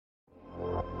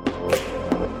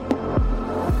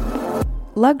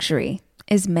Luxury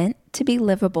is meant to be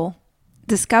livable.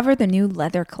 Discover the new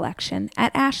leather collection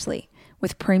at Ashley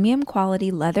with premium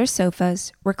quality leather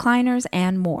sofas, recliners,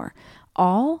 and more,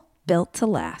 all built to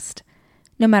last.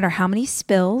 No matter how many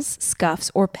spills,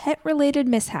 scuffs, or pet-related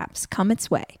mishaps come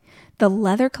its way, the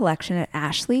leather collection at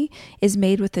Ashley is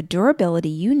made with the durability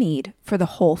you need for the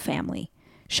whole family.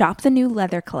 Shop the new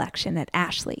leather collection at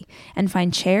Ashley and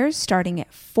find chairs starting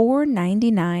at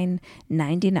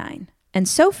 $499.99 and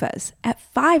sofas at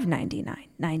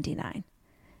 $599.99.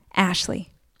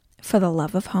 Ashley, for the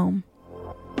love of home.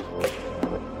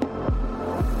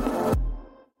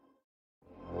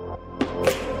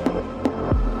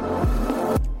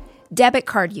 Debit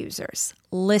card users,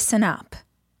 listen up.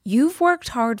 You've worked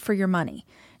hard for your money.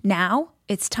 Now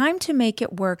it's time to make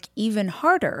it work even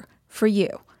harder for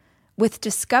you. With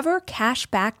Discover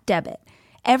Cashback Debit,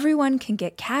 everyone can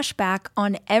get cash back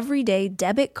on everyday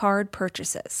debit card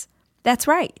purchases. That's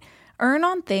right. Earn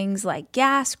on things like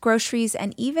gas, groceries,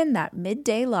 and even that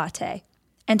midday latte.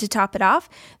 And to top it off,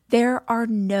 there are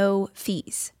no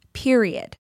fees,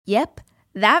 period. Yep,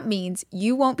 that means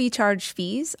you won't be charged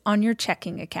fees on your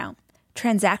checking account.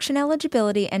 Transaction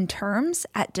eligibility and terms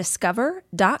at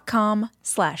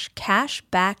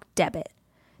discover.com/cashbackdebit.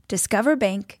 Discover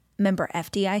Bank, member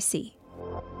FDIC.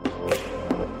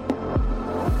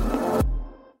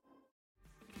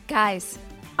 Guys,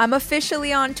 I'm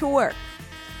officially on tour.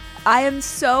 I am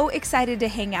so excited to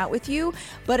hang out with you,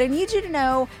 but I need you to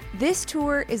know this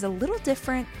tour is a little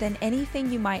different than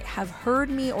anything you might have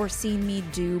heard me or seen me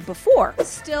do before.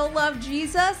 Still love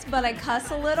Jesus, but I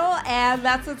cuss a little, and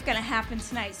that's what's gonna happen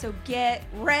tonight, so get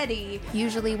ready.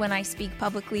 Usually when I speak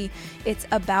publicly, it's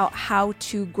about how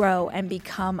to grow and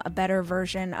become a better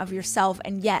version of yourself,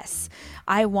 and yes,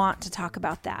 I want to talk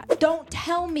about that. Don't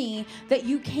tell me that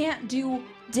you can't do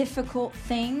difficult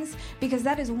things, because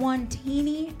that is one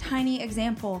teeny tiny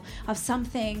example of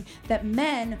something that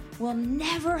men will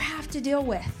never have to deal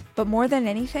with. But more than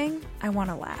anything, I want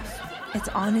to laugh. It's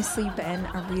honestly been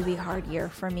a really hard year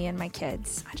for me and my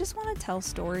kids. I just want to tell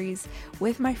stories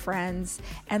with my friends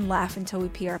and laugh until we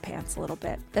pee our pants a little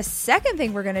bit. The second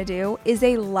thing we're going to do is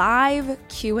a live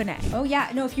Q&A. Oh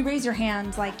yeah, no, if you raise your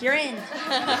hand, like, you're in.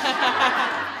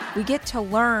 We get to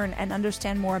learn and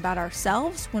understand more about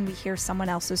ourselves when we hear someone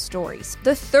else's stories.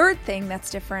 The third thing that's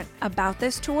different about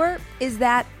this tour is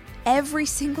that every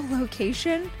single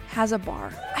location has a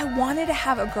bar. I wanted to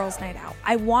have a girls' night out.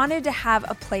 I wanted to have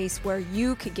a place where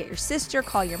you could get your sister,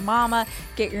 call your mama,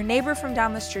 get your neighbor from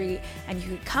down the street, and you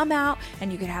could come out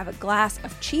and you could have a glass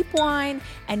of cheap wine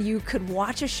and you could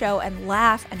watch a show and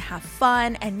laugh and have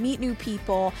fun and meet new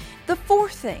people. The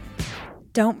fourth thing,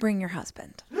 don't bring your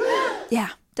husband. Yeah,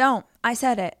 don't. I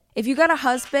said it. If you got a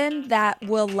husband that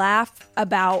will laugh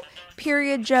about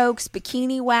period jokes,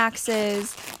 bikini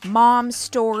waxes, mom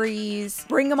stories,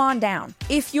 bring them on down.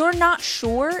 If you're not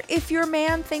sure if your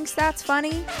man thinks that's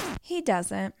funny, he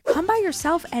doesn't. Come by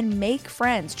yourself and make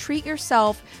friends. Treat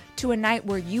yourself to a night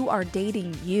where you are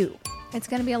dating you. It's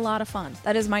going to be a lot of fun.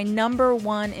 That is my number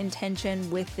one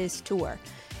intention with this tour,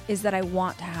 is that I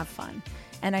want to have fun.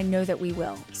 And I know that we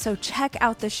will. So check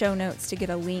out the show notes to get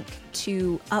a link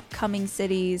to upcoming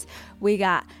cities. We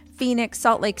got Phoenix,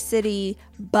 Salt Lake City,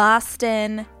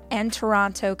 Boston, and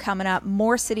Toronto coming up.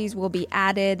 More cities will be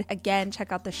added. Again,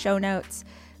 check out the show notes.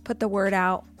 Put the word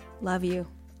out. Love you.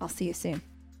 I'll see you soon.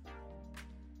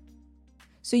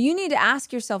 So you need to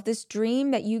ask yourself, this dream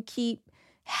that you keep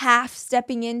half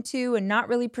stepping into and not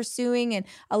really pursuing and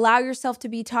allow yourself to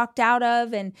be talked out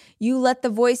of, and you let the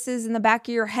voices in the back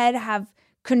of your head have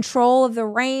control of the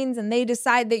reins and they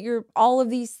decide that you're all of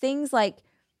these things. Like,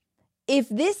 if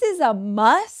this is a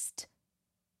must,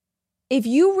 if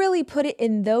you really put it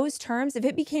in those terms, if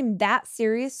it became that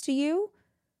serious to you,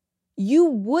 you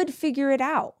would figure it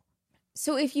out.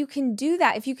 So if you can do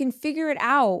that, if you can figure it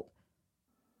out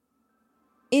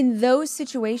in those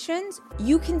situations,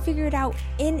 you can figure it out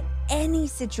in any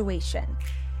situation.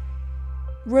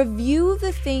 Review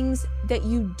the things that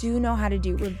you do know how to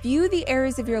do. Review the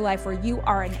areas of your life where you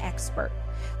are an expert.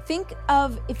 Think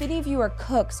of, if any of you are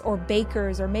cooks or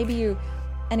bakers, or maybe you're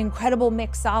an incredible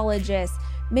mixologist,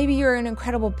 maybe you're an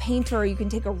incredible painter, or you can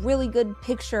take a really good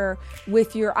picture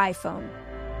with your iPhone.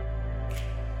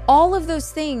 All of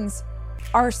those things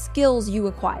are skills you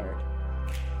acquired.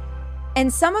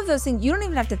 And some of those things you don't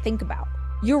even have to think about.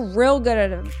 You're real good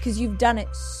at them because you've done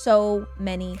it so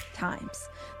many times.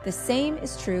 The same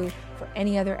is true for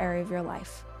any other area of your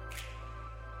life.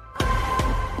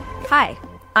 Hi,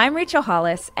 I'm Rachel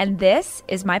Hollis, and this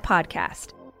is my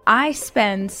podcast. I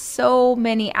spend so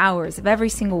many hours of every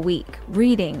single week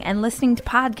reading and listening to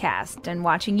podcasts and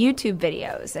watching YouTube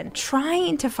videos and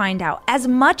trying to find out as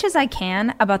much as I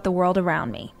can about the world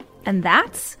around me. And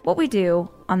that's what we do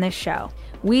on this show.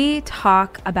 We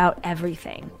talk about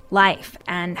everything, life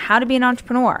and how to be an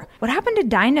entrepreneur. What happened to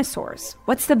dinosaurs?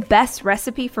 What's the best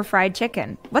recipe for fried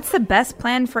chicken? What's the best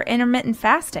plan for intermittent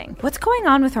fasting? What's going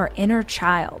on with our inner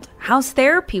child? How's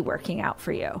therapy working out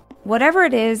for you? Whatever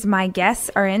it is my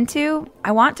guests are into,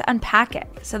 I want to unpack it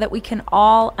so that we can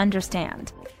all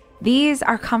understand. These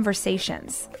are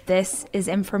conversations. This is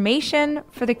information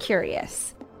for the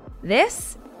curious.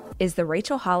 This is the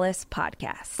Rachel Hollis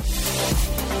Podcast.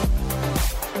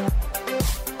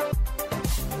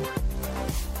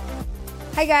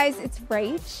 Hi guys, it's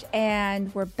Rach,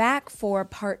 and we're back for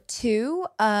part 2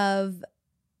 of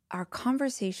our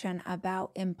conversation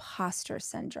about imposter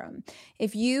syndrome.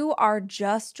 If you are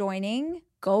just joining,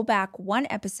 go back one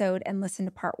episode and listen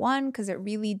to part 1 because it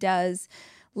really does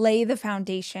lay the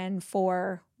foundation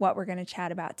for what we're going to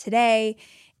chat about today.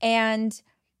 And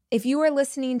if you are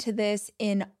listening to this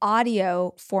in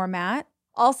audio format,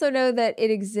 also know that it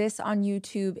exists on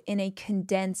YouTube in a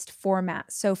condensed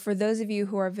format. So for those of you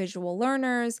who are visual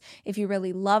learners, if you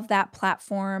really love that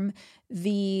platform,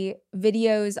 the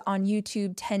videos on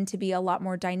YouTube tend to be a lot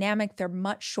more dynamic. They're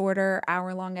much shorter,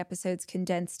 hour-long episodes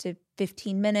condensed to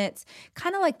 15 minutes,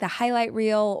 kind of like the highlight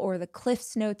reel or the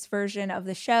Cliff's Notes version of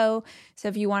the show. So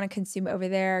if you want to consume over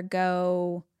there,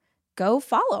 go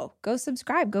follow, go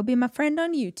subscribe, go be my friend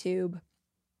on YouTube.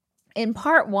 In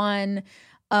part 1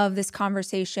 of this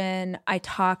conversation, I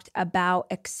talked about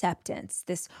acceptance,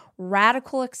 this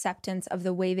radical acceptance of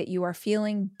the way that you are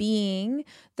feeling being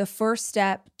the first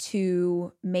step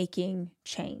to making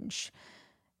change.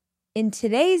 In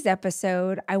today's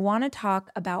episode, I want to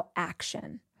talk about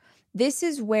action. This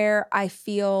is where I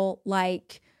feel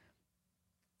like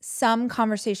some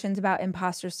conversations about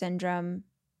imposter syndrome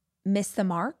miss the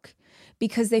mark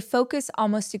because they focus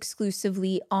almost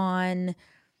exclusively on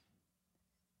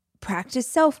practice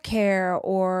self-care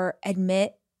or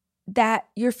admit that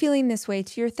you're feeling this way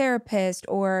to your therapist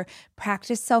or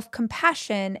practice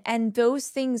self-compassion. And those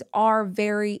things are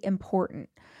very important.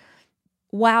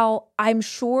 While I'm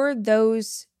sure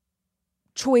those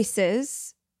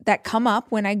choices that come up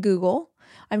when I Google,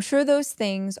 I'm sure those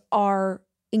things are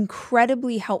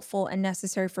incredibly helpful and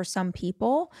necessary for some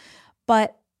people.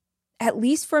 But at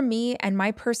least for me and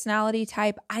my personality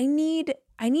type, I need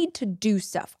to do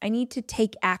stuff. I need to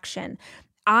take action.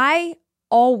 I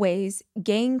always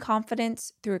gain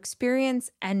confidence through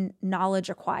experience and knowledge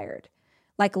acquired.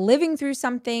 Like living through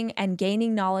something and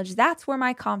gaining knowledge, that's where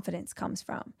my confidence comes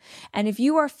from. And if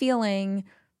you are feeling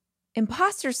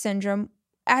imposter syndrome,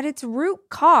 at its root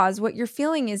cause, what you're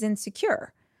feeling is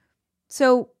insecure.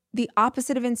 So the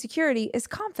opposite of insecurity is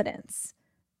confidence.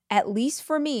 At least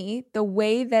for me, the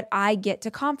way that I get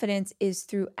to confidence is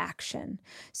through action.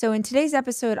 So in today's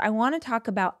episode, I want to talk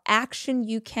about action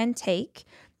you can take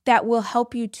that will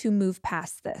help you to move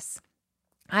past this.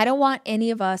 I don't want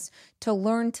any of us to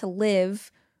learn to live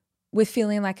with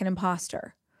feeling like an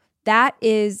imposter. That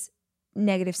is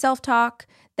negative self-talk.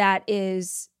 That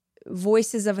is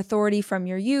voices of authority from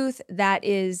your youth. That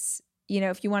is,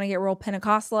 if you want to get real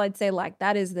Pentecostal, I'd say like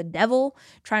that is the devil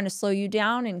trying to slow you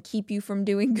down and keep you from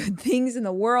doing good things in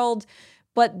the world.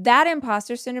 But that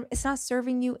imposter syndrome, it's not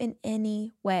serving you in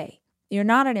any way. You're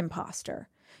not an imposter.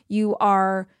 You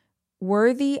are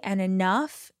worthy and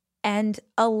enough and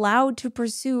allowed to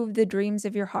pursue the dreams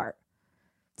of your heart.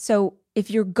 So if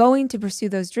you're going to pursue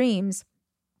those dreams,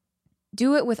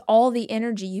 do it with all the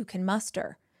energy you can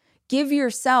muster. Give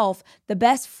yourself the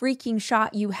best freaking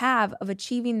shot you have of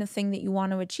achieving the thing that you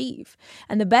want to achieve.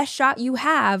 And the best shot you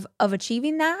have of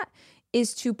achieving that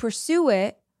is to pursue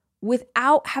it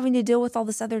without having to deal with all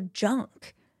this other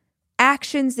junk.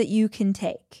 Actions that you can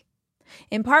take.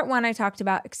 In part 1, I talked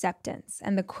about acceptance.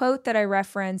 And the quote that I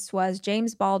referenced was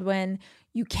James Baldwin,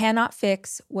 "You cannot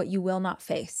fix what you will not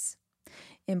face."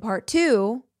 In part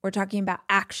 2, we're talking about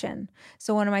action.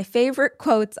 So one of my favorite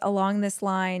quotes along this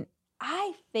line,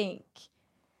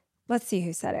 let's see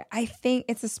who said it. I think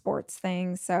it's a sports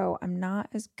thing, so I'm not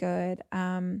as good.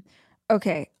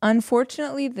 Okay,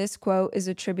 unfortunately, this quote is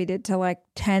attributed to like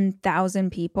 10,000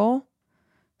 people.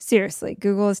 Seriously,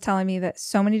 Google is telling me that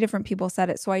so many different people said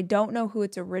it, so I don't know who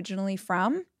it's originally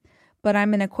from, but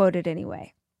I'm going to quote it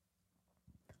anyway.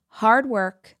 Hard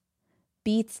work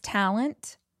beats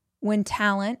talent when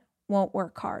talent won't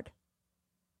work hard.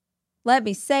 Let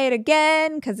me say it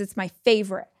again because it's my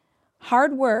favorite.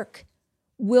 Hard work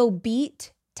will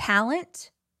beat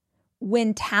talent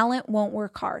when talent won't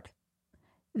work hard.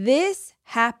 This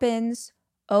happens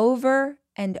over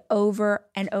and over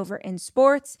and over in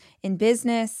sports, in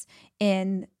business,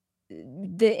 in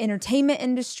the entertainment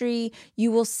industry.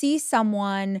 You will see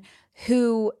someone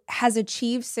who has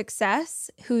achieved success,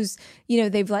 who's,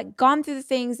 they've like gone through the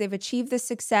things, they've achieved the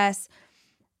success,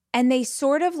 and they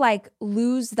sort of like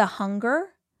lose the hunger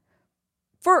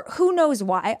for who knows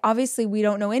why. Obviously, we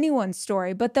don't know anyone's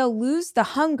story, but they'll lose the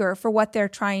hunger for what they're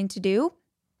trying to do.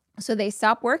 So they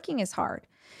stop working as hard.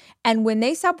 And when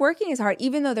they stop working as hard,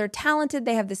 even though they're talented,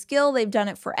 they have the skill, they've done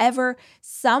it forever,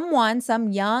 some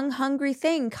young, hungry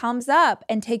thing comes up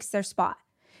and takes their spot.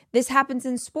 This happens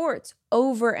in sports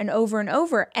over and over and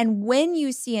over. And when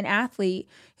you see an athlete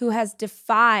who has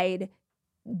defied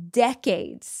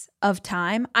decades of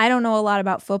time, I don't know a lot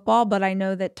about football, but I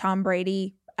know that Tom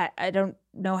Brady, I don't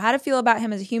know how to feel about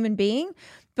him as a human being,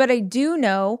 but I do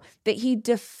know that he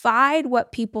defied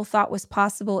what people thought was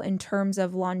possible in terms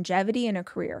of longevity in a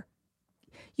career.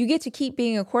 You get to keep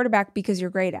being a quarterback because you're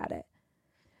great at it.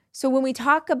 So when we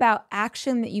talk about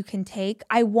action that you can take,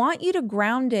 I want you to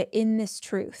ground it in this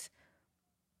truth.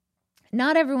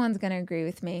 Not everyone's going to agree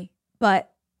with me,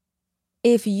 but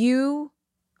if you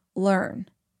learn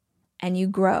and you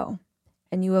grow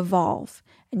and you evolve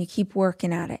and you keep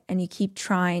working at it and you keep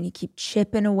trying, you keep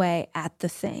chipping away at the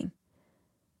thing,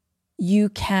 you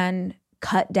can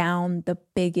cut down the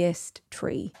biggest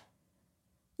tree.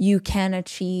 You can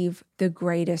achieve the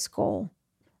greatest goal.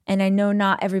 And I know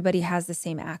not everybody has the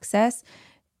same access.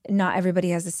 Not everybody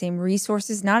has the same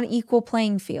resources, not an equal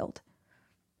playing field.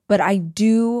 But I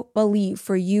do believe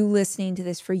for you listening to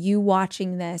this, for you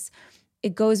watching this,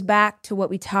 it goes back to what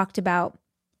we talked about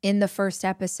in the first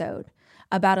episode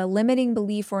about a limiting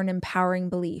belief or an empowering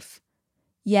belief.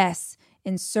 Yes,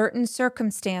 in certain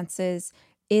circumstances,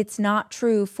 it's not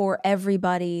true for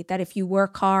everybody that if you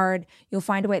work hard, you'll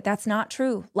find a way. That's not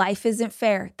true. Life isn't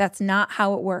fair. That's not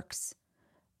how it works.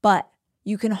 But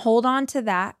you can hold on to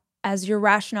that as your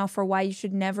rationale for why you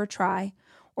should never try,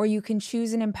 or you can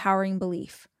choose an empowering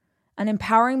belief. An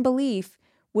empowering belief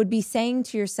would be saying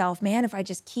to yourself, man, if I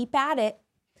just keep at it,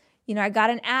 I got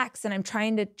an axe and I'm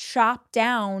trying to chop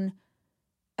down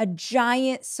a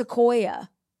giant sequoia.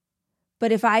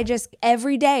 But if I just,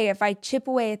 every day, if I chip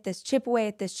away at this,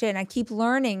 and I keep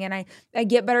learning and I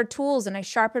get better tools and I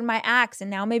sharpen my axe and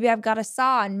now maybe I've got a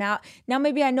saw and now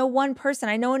maybe I know one person,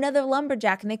 I know another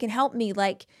lumberjack and they can help me.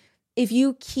 Like if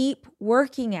you keep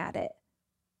working at it,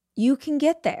 you can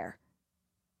get there.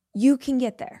 You can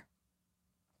get there.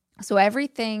 So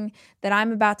everything that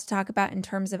I'm about to talk about in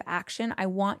terms of action, I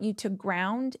want you to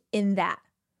ground in that.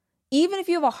 Even if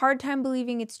you have a hard time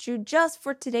believing it's true, just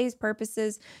for today's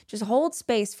purposes, just hold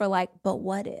space for but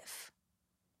what if?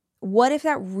 What if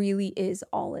that really is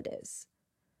all it is?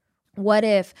 What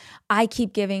if I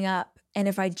keep giving up and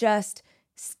if I just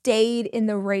stayed in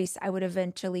the race, I would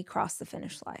eventually cross the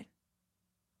finish line?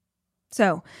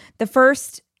 So the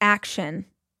first action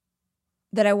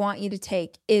that I want you to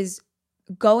take is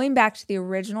going back to the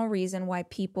original reason why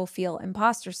people feel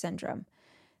imposter syndrome.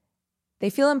 They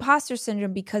feel imposter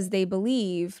syndrome because they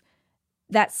believe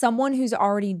that someone who's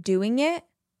already doing it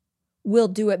will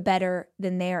do it better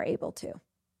than they are able to.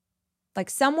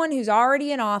 Like someone who's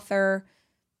already an author,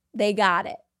 they got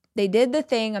it. They did the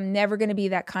thing. I'm never going to be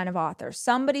that kind of author.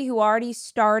 Somebody who already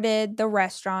started the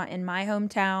restaurant in my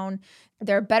hometown,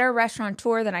 they're a better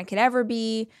restaurateur than I could ever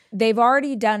be. They've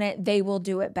already done it. They will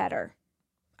do it better.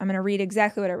 I'm going to read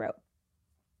exactly what I wrote.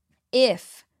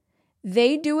 If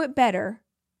they do it better,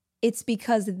 it's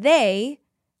because they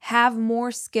have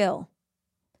more skill.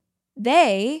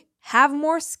 They have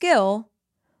more skill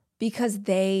because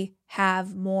they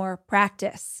have more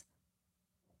practice.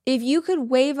 If you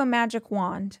could wave a magic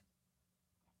wand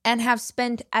and have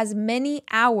spent as many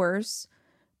hours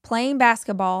playing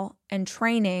basketball and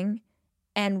training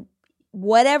and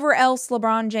whatever else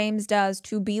LeBron James does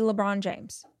to be LeBron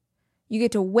James, you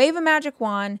get to wave a magic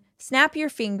wand, snap your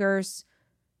fingers.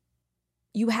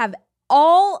 You have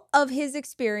all of his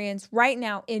experience right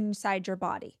now inside your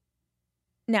body.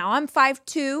 Now, I'm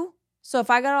 5'2", so if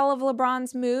I got all of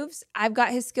LeBron's moves, I've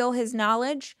got his skill, his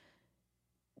knowledge,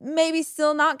 maybe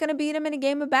still not going to beat him in a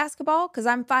game of basketball because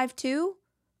I'm 5'2",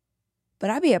 but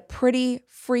I'd be a pretty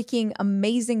freaking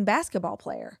amazing basketball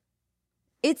player.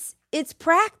 It's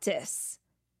practice.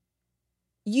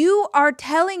 You are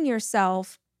telling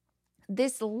yourself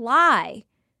this lie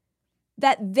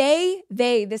that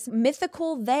this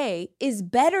mythical they is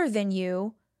better than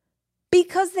you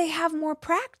because they have more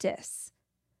practice.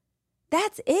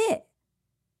 That's it.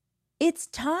 It's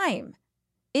time.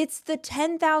 It's the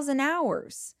 10,000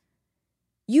 hours.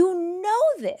 You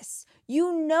know this.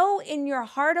 You know in your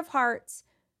heart of hearts,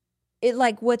 it,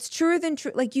 like what's truer than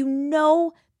true, like you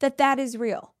know that is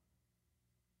real.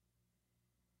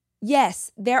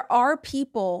 Yes, there are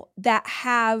people that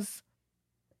have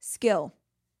skill.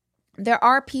 There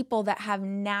are people that have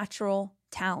natural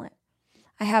talent.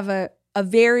 I have a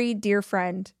very dear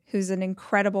friend who's an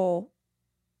incredible,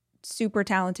 super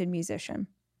talented musician.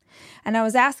 And I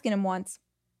was asking him once,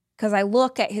 because I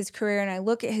look at his career and I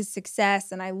look at his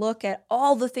success and I look at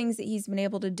all the things that he's been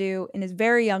able to do in his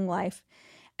very young life.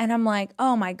 And I'm like,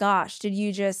 oh my gosh,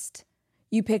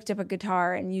 you picked up a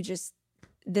guitar and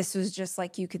this was just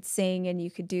like you could sing and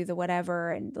you could do the whatever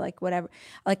and like whatever.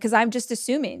 Like, because I'm just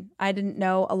assuming I didn't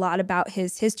know a lot about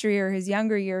his history or his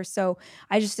younger years. So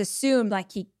I just assumed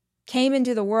like he came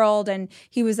into the world and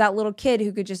he was that little kid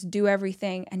who could just do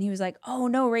everything. And he was like, oh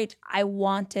no, Rach, I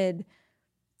wanted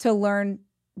to learn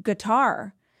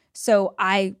guitar. So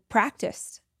I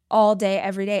practiced all day,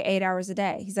 every day, 8 hours a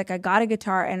day. He's like, I got a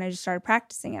guitar and I just started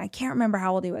practicing. And I can't remember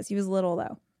how old he was. He was little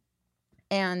though.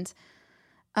 And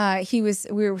we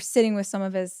were sitting with some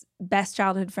of his best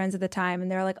childhood friends at the time. And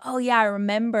they're like, oh yeah, I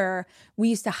remember we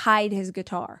used to hide his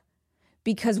guitar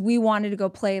because we wanted to go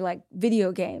play like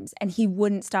video games, and he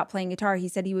wouldn't stop playing guitar. He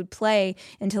said he would play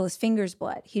until his fingers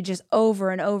bled. He just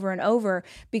over and over and over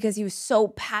because he was so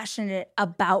passionate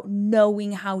about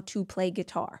knowing how to play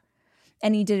guitar.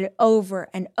 And he did it over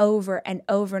and over and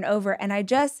over and over. And I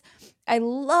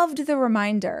loved the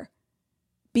reminder,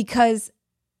 because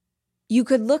you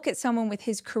could look at someone with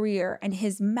his career and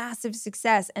his massive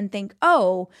success and think,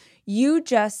 oh, you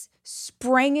just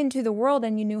sprang into the world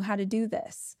and you knew how to do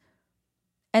this.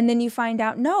 And then you find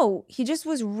out, no, he just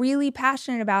was really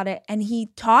passionate about it. And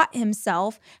he taught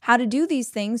himself how to do these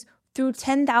things through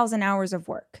 10,000 hours of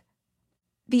work.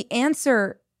 The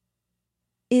answer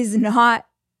is not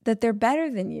that they're better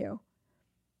than you.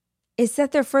 It's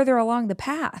that they're further along the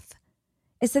path.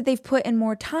 It's that they've put in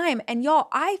more time. And y'all,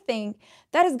 I think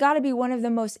that has got to be one of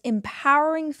the most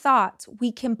empowering thoughts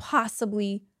we can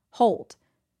possibly hold.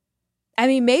 I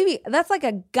mean, maybe that's like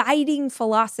a guiding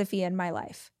philosophy in my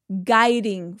life.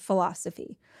 Guiding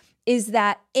philosophy is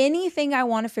that anything I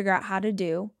want to figure out how to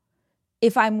do,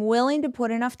 if I'm willing to put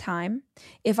enough time,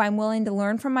 if I'm willing to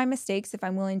learn from my mistakes, if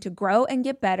I'm willing to grow and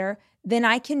get better, then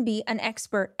I can be an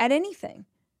expert at anything.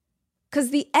 Because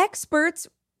the experts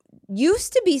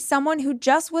used to be someone who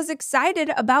just was excited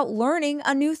about learning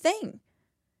a new thing.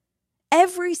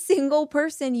 Every single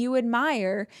person you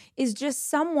admire is just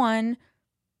someone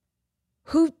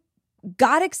who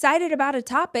got excited about a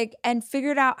topic and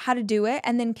figured out how to do it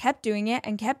and then kept doing it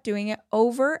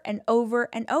over and over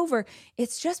and over.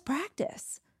 It's just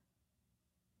practice.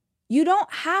 You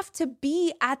don't have to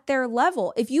be at their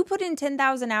level. If you put in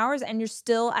 10,000 hours and you're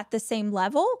still at the same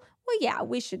level, well, yeah,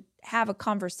 we should have a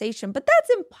conversation, but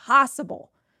that's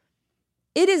impossible.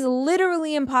 It is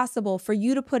literally impossible for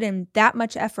you to put in that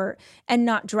much effort and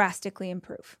not drastically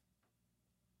improve.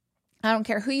 I don't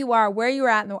care who you are, where you're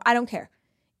at, I don't care.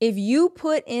 If you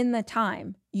put in the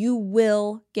time, you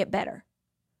will get better.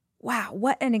 Wow,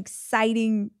 what an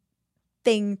exciting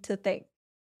thing to think.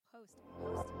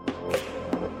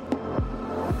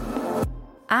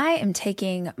 I am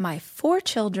taking my 4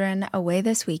 children away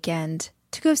this weekend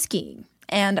to go skiing.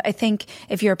 And I think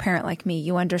if you're a parent like me,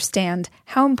 you understand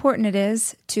how important it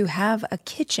is to have a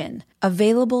kitchen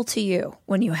available to you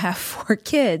when you have 4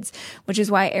 kids, which is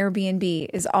why Airbnb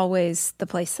is always the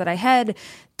place that I head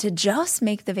to just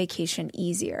make the vacation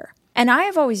easier. And I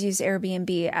have always used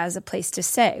Airbnb as a place to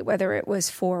stay, whether it was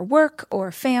for work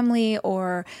or family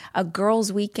or a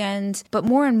girls' weekend. But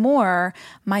more and more,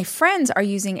 my friends are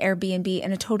using Airbnb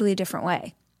in a totally different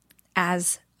way,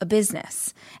 as a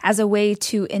business, as a way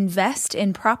to invest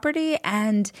in property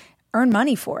and earn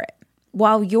money for it.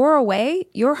 While you're away,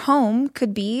 your home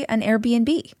could be an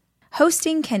Airbnb.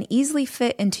 Hosting can easily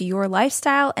fit into your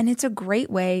lifestyle, and it's a great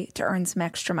way to earn some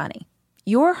extra money.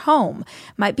 Your home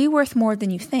might be worth more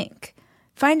than you think.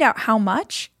 Find out how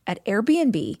much at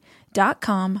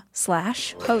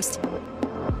airbnb.com/hosting.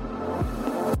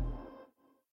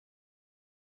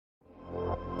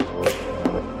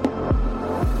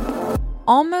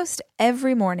 Almost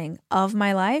every morning of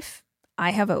my life,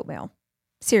 I have oatmeal.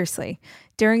 Seriously,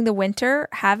 during the winter,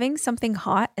 having something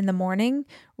hot in the morning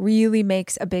really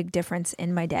makes a big difference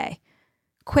in my day.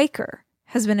 Quaker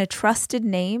has been a trusted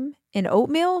name in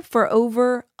oatmeal for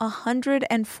over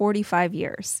 145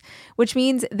 years, which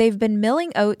means they've been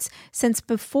milling oats since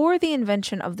before the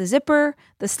invention of the zipper,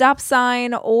 the stop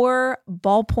sign, or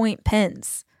ballpoint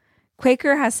pens.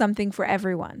 Quaker has something for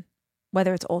everyone,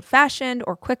 whether it's old-fashioned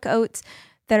or quick oats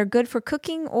that are good for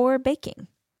cooking or baking.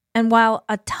 And while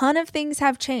a ton of things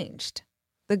have changed,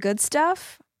 the good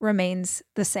stuff remains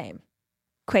the same.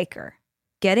 Quaker,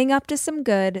 getting up to some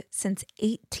good since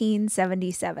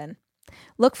 1877.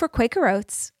 Look for Quaker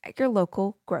Oats at your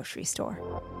local grocery store.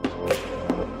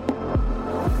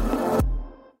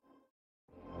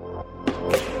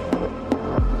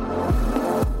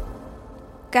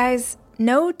 Guys,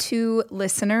 no two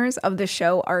listeners of the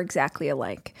show are exactly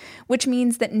alike, which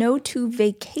means that no two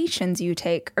vacations you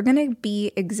take are going to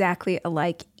be exactly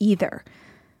alike either.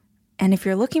 And if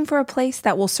you're looking for a place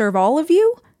that will serve all of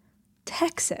you,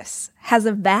 Texas has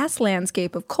a vast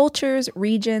landscape of cultures,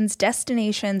 regions,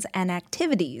 destinations, and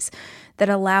activities that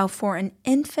allow for an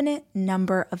infinite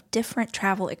number of different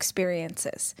travel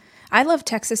experiences. I love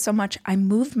Texas so much, I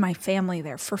moved my family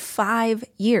there for 5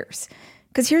 years.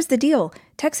 Because here's the deal,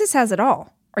 Texas has it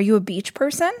all. Are you a beach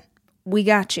person? We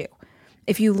got you.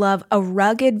 If you love a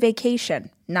rugged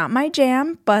vacation, not my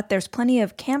jam, but there's plenty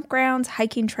of campgrounds,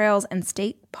 hiking trails, and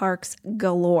state parks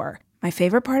galore. My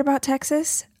favorite part about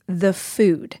Texas? The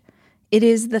food. It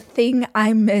is the thing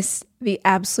I miss the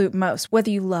absolute most.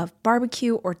 Whether you love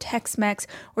barbecue or Tex-Mex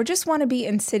or just want to be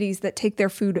in cities that take their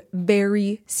food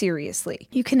very seriously.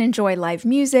 You can enjoy live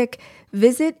music,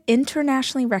 visit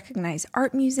internationally recognized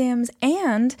art museums,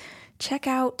 and check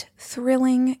out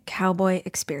thrilling cowboy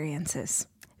experiences.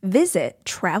 Visit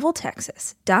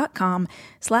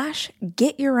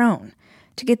traveltexas.com/getyourown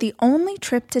to get the only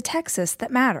trip to Texas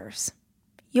that matters.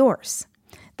 Yours.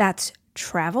 That's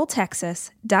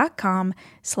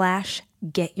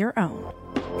traveltexas.com/getyourown.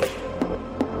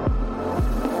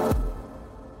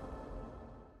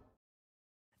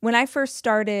 When I first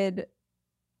started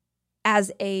as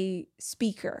a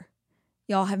speaker,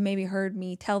 y'all have maybe heard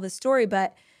me tell this story,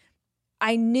 but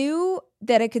I knew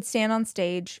that I could stand on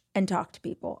stage and talk to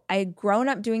people. I had grown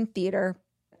up doing theater.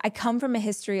 I come from a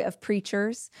history of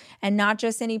preachers, and not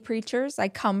just any preachers. I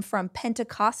come from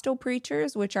Pentecostal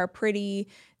preachers, which are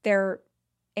they're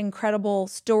incredible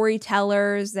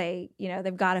storytellers.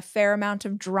 They've got a fair amount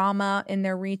of drama in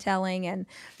their retelling. And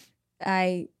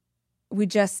we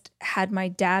just had my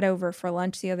dad over for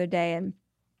lunch the other day, and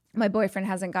my boyfriend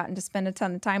hasn't gotten to spend a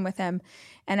ton of time with him.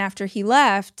 And after he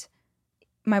left,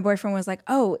 my boyfriend was like,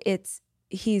 "Oh,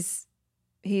 he's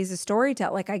a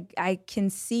storyteller. Like I can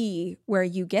see where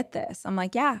you get this." I'm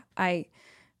like, "Yeah,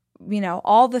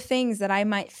 all the things that I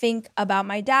might think about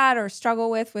my dad or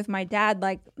struggle with my dad,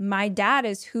 like my dad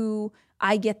is who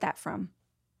I get that from."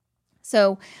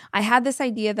 So I had this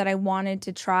idea that I wanted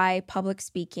to try public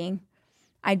speaking.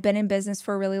 I'd been in business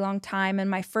for a really long time, and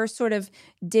my first sort of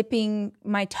dipping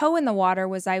my toe in the water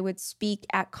was I would speak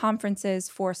at conferences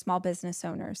for small business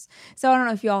owners. So I don't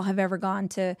know if you all have ever gone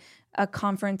to a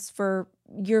conference for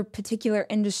your particular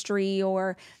industry,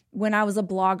 or when I was a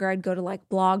blogger, I'd go to like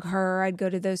Blog Her, I'd go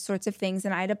to those sorts of things,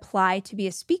 and I'd apply to be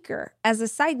a speaker. As a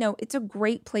side note, it's a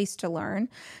great place to learn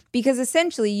because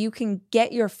essentially you can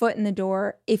get your foot in the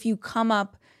door if you come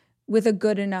up with a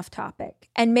good enough topic.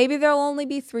 And maybe there'll only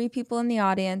be 3 people in the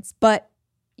audience, but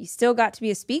you still got to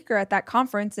be a speaker at that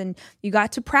conference, and you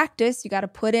got to practice. You got to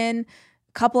put in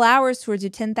a couple hours towards your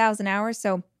 10,000 hours.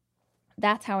 So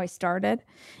that's how I started.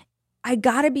 I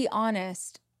got to be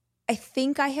honest, I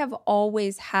think I have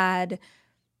always had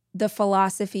the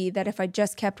philosophy that if I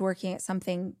just kept working at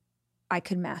something, I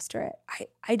could master it.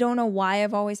 I don't know why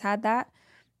I've always had that,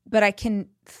 but I can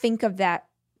think of that.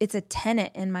 It's a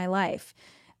tenet in my life.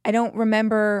 I don't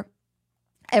remember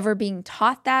ever being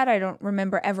taught that. I don't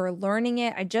remember ever learning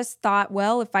it. I just thought,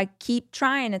 well, if I keep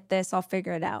trying at this, I'll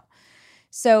figure it out.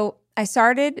 So I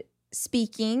started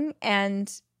speaking,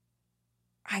 and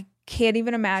I can't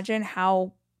even imagine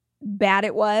how bad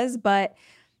it was, but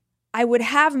I would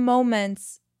have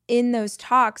moments in those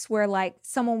talks where like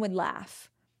someone would laugh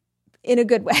in a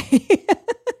good way.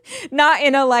 Not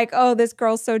in a like, "Oh, this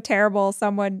girl's so terrible,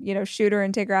 someone, shoot her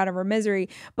and take her out of her misery,"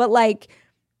 but like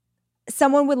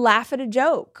someone would laugh at a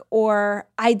joke, or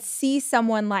I'd see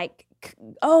someone like,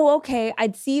 "Oh, okay."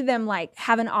 I'd see them like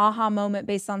have an aha moment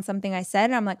based on something I said.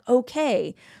 And I'm like,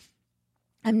 okay,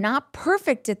 I'm not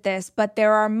perfect at this, but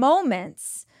there are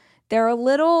moments, there are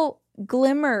little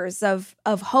glimmers of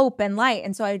hope and light.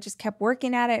 And so I just kept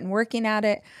working at it and working at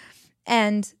it.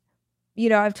 And,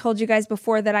 I've told you guys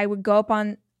before that I would go up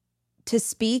on to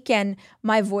speak and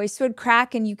my voice would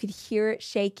crack and you could hear it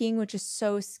shaking, which is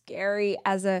so scary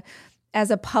as a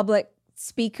public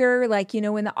speaker, like,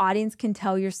 when the audience can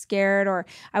tell you're scared. Or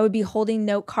I would be holding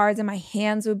note cards and my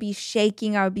hands would be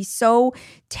shaking. I would be so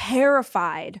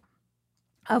terrified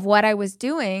of what I was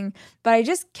doing, but I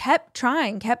just kept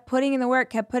trying, kept putting in the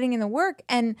work.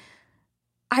 And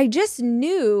I just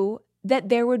knew that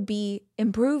there would be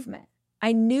improvement.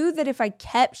 I knew that if I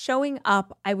kept showing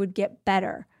up, I would get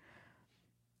better.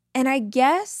 And I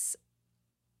guess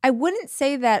I wouldn't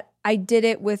say that I did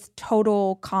it with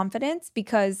total confidence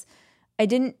because I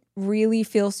didn't really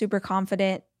feel super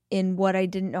confident in what I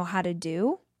didn't know how to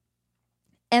do.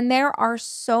 And there are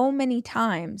so many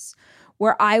times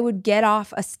where I would get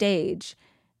off a stage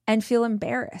and feel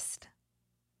embarrassed.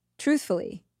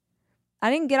 Truthfully,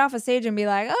 I didn't get off a stage and be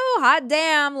like, oh, hot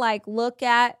damn, like, look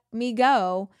at me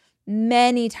go.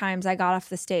 Many times I got off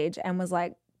the stage and was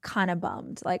like kind of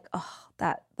bummed, like, oh,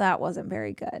 that wasn't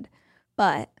very good.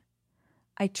 But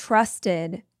I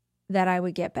trusted that I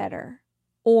would get better,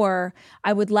 or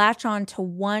I would latch on to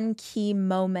one key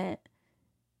moment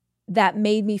that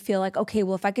made me feel like, okay,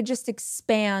 well, if I could just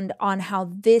expand on how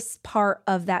this part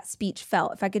of that speech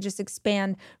felt, if I could just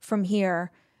expand from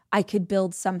here, I could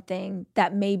build something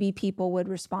that maybe people would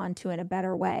respond to in a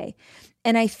better way.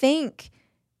 And I think,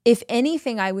 if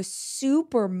anything, I was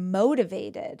super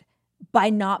motivated by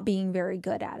not being very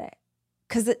good at it.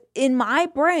 Because in my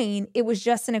brain, it was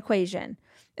just an equation.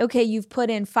 Okay, you've put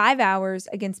in 5 hours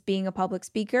against being a public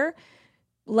speaker.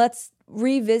 Let's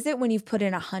revisit when you've put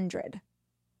in 100,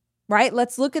 right?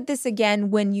 Let's look at this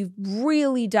again when you've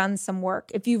really done some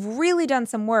work. If you've really done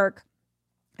some work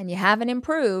and you haven't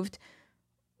improved,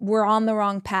 we're on the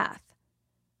wrong path.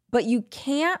 But you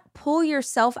can't pull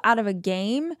yourself out of a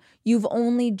game you've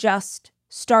only just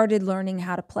started learning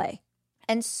how to play.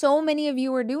 And so many of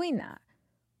you are doing that.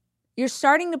 You're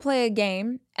starting to play a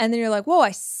game and then you're like, whoa,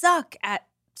 I suck at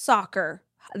soccer.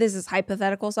 This is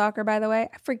hypothetical soccer, by the way.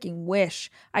 I freaking wish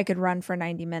I could run for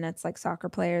 90 minutes like soccer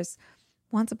players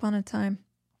once upon a time.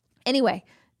 Anyway,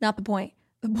 not the point.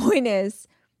 The point is,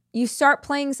 you start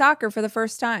playing soccer for the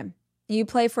first time. You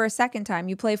play for a second time.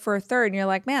 You play for a third. And you're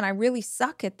like, man, I really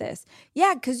suck at this.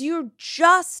 Yeah, because you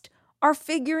just are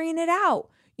figuring it out.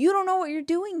 You don't know what you're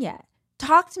doing yet.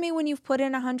 Talk to me when you've put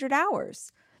in 100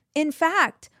 hours. In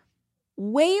fact,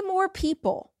 way more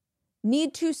people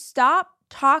need to stop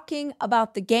talking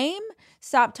about the game,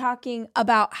 stop talking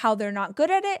about how they're not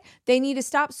good at it. They need to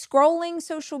stop scrolling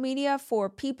social media for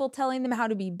people telling them how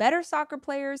to be better soccer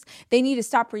players. They need to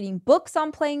stop reading books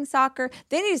on playing soccer.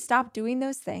 They need to stop doing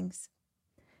those things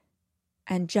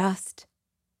and just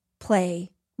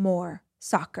play more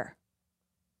soccer.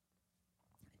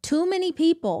 Too many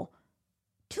people,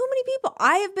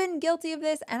 I have been guilty of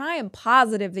this, and I am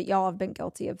positive that y'all have been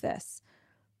guilty of this.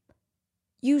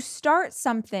 You start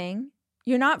something,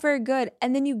 you're not very good,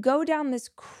 and then you go down this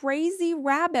crazy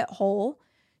rabbit hole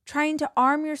trying to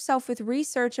arm yourself with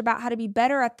research about how to be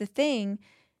better at the thing,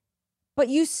 but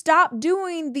you stop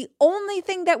doing the only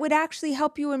thing that would actually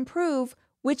help you improve,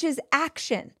 which is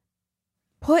action.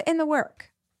 Put in the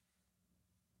work.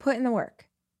 Put in the work.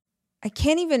 I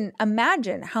can't even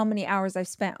imagine how many hours I've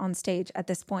spent on stage at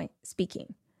this point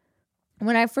speaking.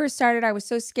 When I first started, I was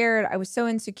so scared. I was so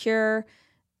insecure.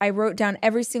 I wrote down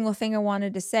every single thing I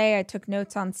wanted to say. I took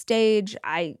notes on stage.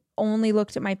 I only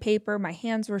looked at my paper. My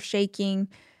hands were shaking.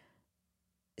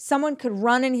 Someone could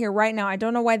run in here right now. I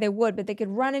don't know why they would, but they could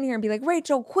run in here and be like,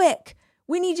 Rachel, quick.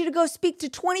 We need you to go speak to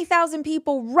 20,000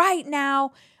 people right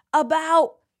now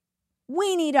about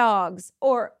weenie dogs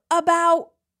or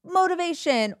about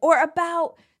motivation or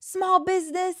about small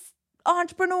business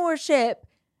entrepreneurship.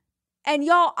 And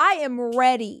y'all, I am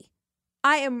ready.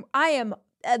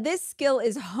 This skill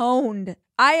is honed.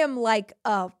 I am like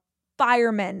a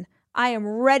fireman. I am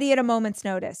ready at a moment's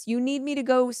notice. You need me to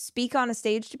go speak on a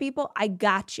stage to people? I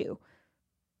got you.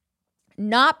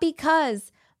 Not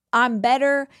because I'm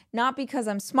better, not because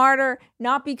I'm smarter,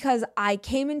 not because I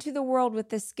came into the world with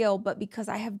this skill, but because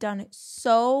I have done it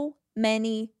so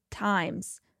many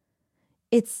times.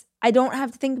 I don't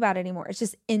have to think about it anymore. It's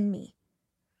just in me.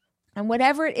 And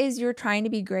whatever it is you're trying to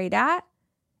be great at,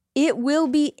 it will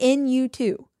be in you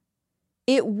too.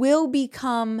 It will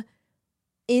become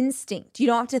instinct. You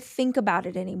don't have to think about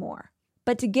it anymore.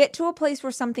 But to get to a place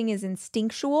where something is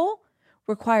instinctual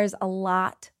requires a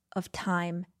lot of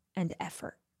time and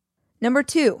effort. Number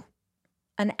 2,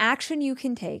 an action you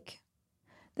can take.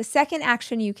 The second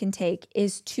action you can take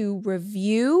is to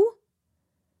review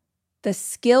the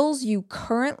skills you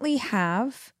currently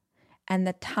have and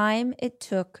the time it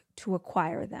took to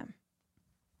acquire them.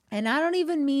 And I don't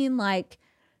even mean like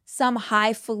some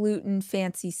highfalutin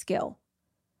fancy skill.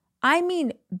 I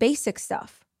mean basic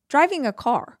stuff. Driving a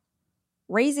car,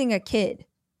 raising a kid,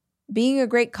 being a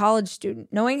great college student,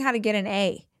 knowing how to get an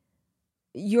A,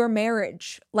 your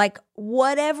marriage, like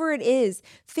whatever it is.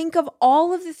 Think of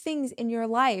all of the things in your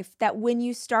life that when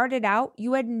you started out,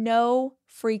 you had no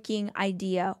freaking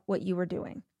idea what you were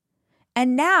doing.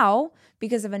 And now,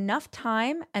 because of enough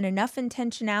time and enough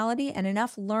intentionality and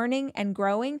enough learning and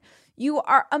growing, you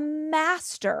are a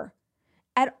master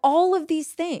at all of these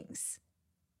things.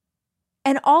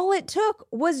 And all it took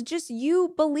was just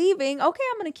you believing, okay,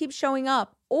 I'm going to keep showing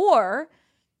up. Or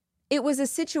it was a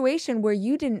situation where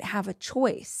you didn't have a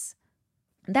choice.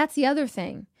 That's the other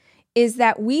thing, is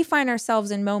that we find ourselves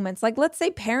in moments like, let's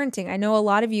say parenting. I know a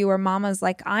lot of you are mamas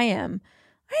like I am.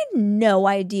 I had no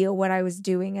idea what I was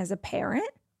doing as a parent.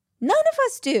 None of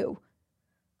us do.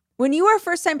 When you are a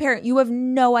first-time parent, you have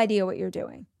no idea what you're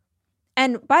doing.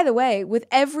 And by the way, with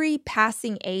every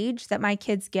passing age that my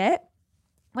kids get,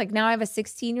 like now I have a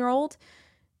 16-year-old,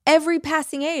 every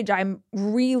passing age I'm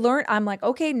like,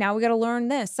 okay, now we got to learn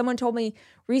this. Someone told me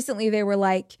recently, they were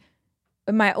like,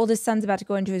 my oldest son's about to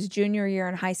go into his junior year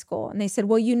in high school. And they said,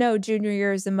 well, junior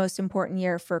year is the most important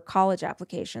year for college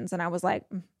applications. And I was like,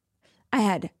 I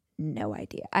had no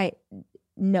idea.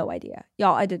 No idea.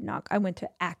 Y'all, I did not. I went to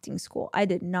acting school. I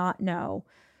did not know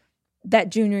that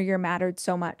junior year mattered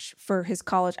so much for his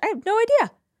college. I have no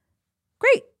idea.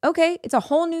 Great. Okay. It's a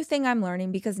whole new thing I'm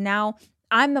learning because now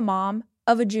I'm the mom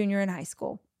of a junior in high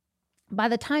school. By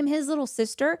the time his little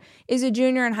sister is a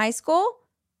junior in high school,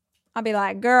 I'll be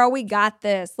like, girl, we got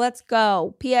this. Let's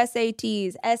go.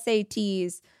 PSATs,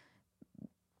 SATs,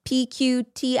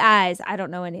 PQTIs. I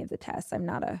don't know any of the tests. I'm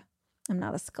not a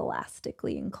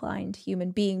scholastically inclined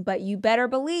human being, but you better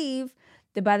believe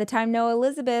that by the time Noah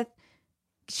Elizabeth,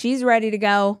 she's ready to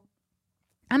go,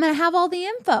 I'm going to have all the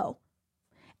info.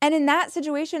 And in that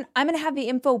situation, I'm going to have the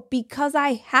info because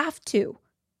I have to.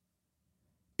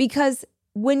 Because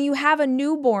when you have a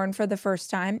newborn for the first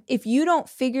time, if you don't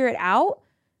figure it out,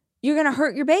 you're going to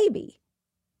hurt your baby.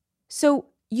 So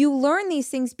you learn these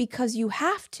things because you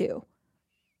have to.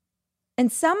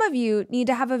 And some of you need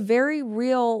to have a very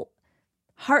real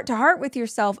heart-to-heart with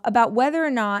yourself about whether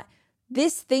or not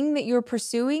this thing that you're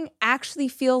pursuing actually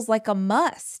feels like a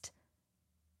must.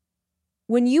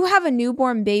 When you have a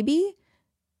newborn baby,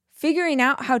 figuring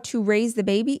out how to raise the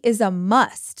baby is a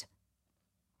must.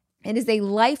 It is a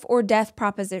life or death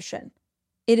proposition.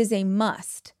 It is a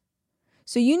must.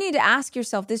 So you need to ask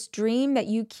yourself, this dream that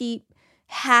you keep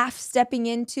half stepping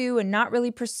into and not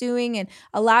really pursuing and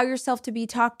allow yourself to be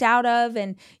talked out of,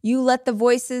 and you let the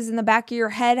voices in the back of your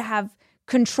head have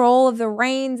control of the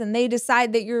reins and they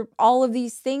decide that you're all of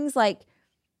these things. Like,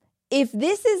 if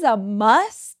this is a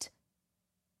must,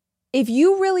 if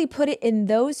you really put it in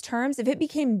those terms, if it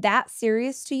became that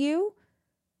serious to you,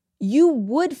 you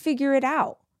would figure it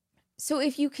out. So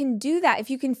if you can do that, if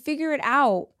you can figure it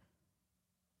out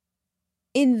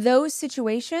in those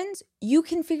situations, you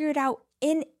can figure it out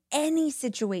in any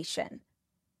situation.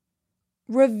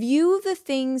 Review the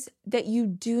things that you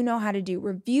do know how to do.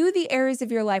 Review the areas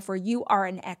of your life where you are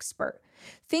an expert.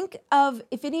 Think of,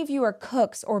 if any of you are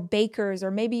cooks or bakers, or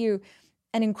maybe you're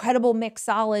an incredible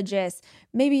mixologist,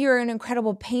 maybe you're an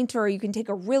incredible painter, or you can take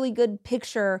a really good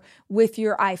picture with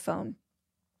your iPhone.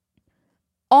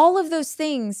 All of those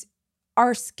things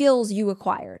are skills you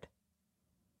acquired.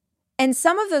 And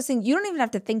some of those things you don't even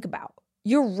have to think about.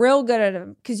 You're real good at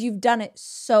them because you've done it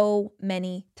so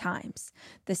many times.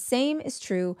 The same is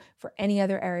true for any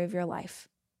other area of your life.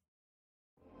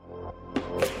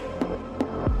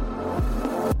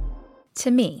 To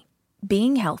me,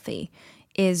 being healthy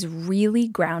is really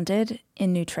grounded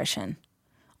in nutrition.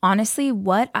 Honestly,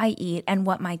 what I eat and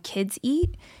what my kids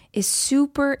eat is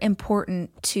super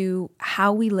important to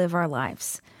how we live our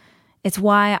lives. It's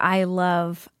why I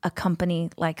love a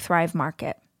company like Thrive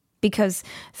Market, because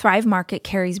Thrive Market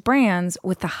carries brands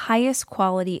with the highest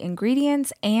quality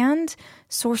ingredients and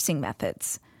sourcing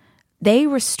methods. They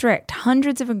restrict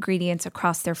hundreds of ingredients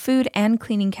across their food and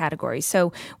cleaning categories.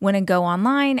 So when I go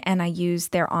online and I use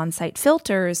their on-site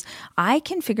filters, I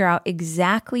can figure out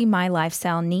exactly my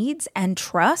lifestyle needs and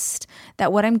trust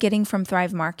that what I'm getting from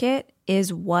Thrive Market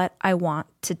is what I want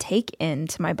to take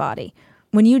into my body.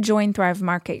 When you join Thrive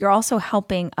Market, you're also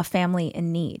helping a family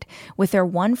in need with their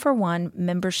 1-for-1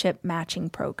 membership matching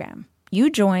program. You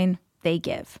join, they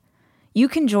give. You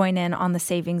can join in on the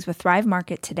savings with Thrive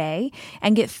Market today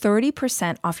and get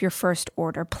 30% off your first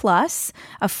order, plus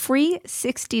a free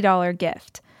 $60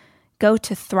 gift. Go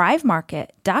to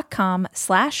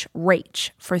thrivemarket.com/rach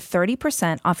for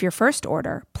 30% off your first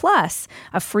order, plus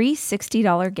a free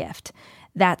 $60 gift.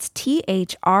 That's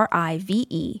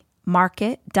THRIVE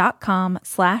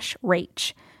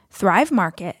market.com/rach.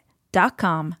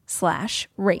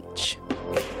 thrivemarket.com/rach.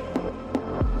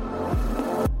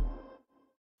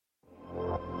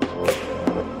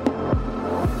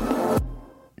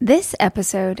 This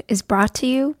episode is brought to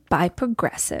you by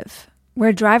Progressive,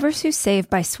 where drivers who save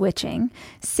by switching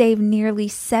save nearly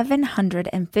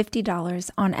 $750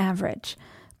 on average.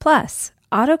 Plus,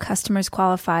 auto customers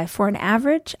qualify for an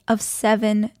average of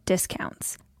 7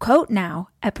 discounts. Quote now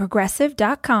at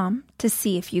progressive.com to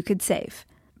see if you could save.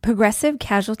 Progressive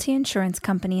Casualty Insurance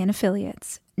Company and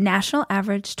Affiliates. National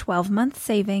average 12-month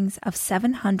savings of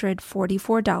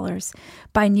 $744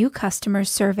 by new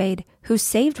customers surveyed who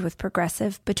saved with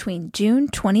Progressive between June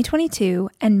 2022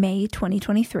 and May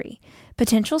 2023.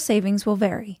 Potential savings will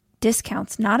vary.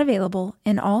 Discounts not available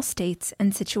in all states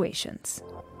and situations.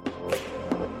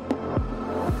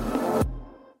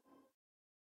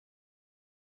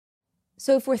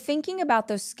 So if we're thinking about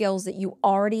those skills that you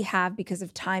already have because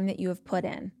of time that you have put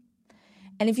in,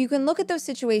 and if you can look at those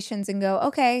situations and go,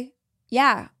 okay,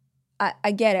 yeah,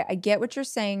 I get it. I get what you're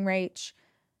saying, Rach.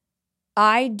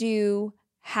 I do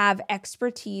have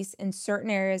expertise in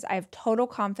certain areas. I have total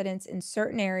confidence in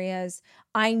certain areas.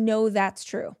 I know that's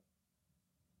true.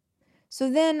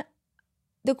 So then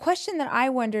the question that I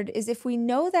wondered is, if we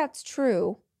know that's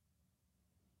true,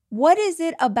 what is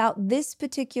it about this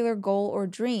particular goal or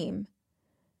dream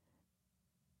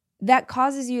that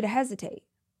causes you to hesitate?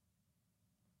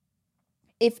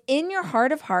 If in your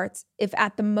heart of hearts, if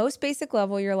at the most basic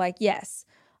level, you're like, yes,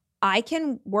 I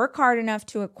can work hard enough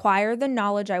to acquire the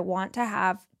knowledge I want to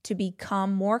have to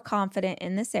become more confident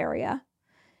in this area.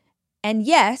 And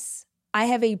yes, I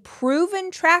have a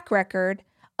proven track record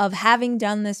of having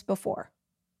done this before.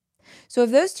 So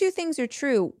if those two things are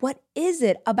true, what is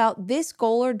it about this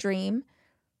goal or dream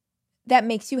that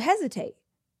makes you hesitate?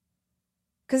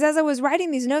 Because as I was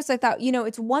writing these notes, I thought,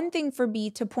 it's one thing for me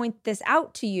to point this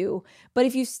out to you, but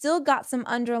if you've still got some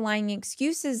underlying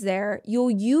excuses there,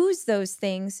 you'll use those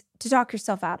things to talk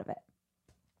yourself out of it.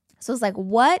 So it's like,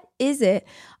 what is it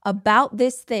about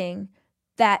this thing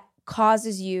that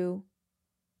causes you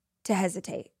to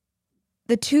hesitate?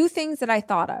 The two things that I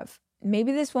thought of,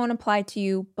 maybe this won't apply to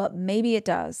you, but maybe it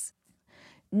does.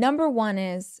 Number one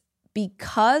is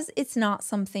because it's not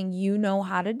something you know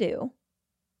how to do.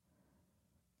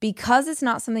 Because it's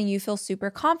not something you feel super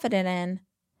confident in,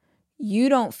 you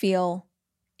don't feel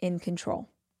in control.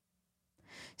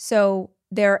 So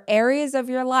there are areas of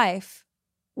your life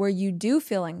where you do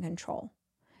feel in control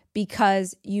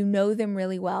because you know them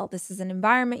really well. This is an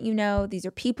environment you know. These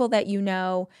are people that you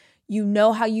know. You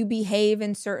know how you behave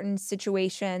in certain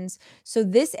situations. So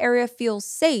this area feels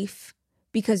safe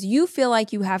because you feel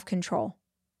like you have control.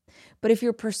 But if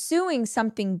you're pursuing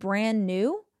something brand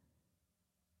new,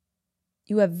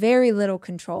 you have very little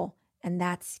control, and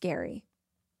that's scary.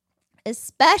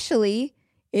 Especially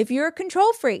if you're a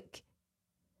control freak.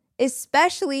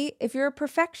 Especially if you're a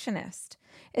perfectionist.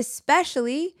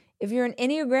 Especially if you're an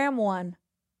Enneagram 1.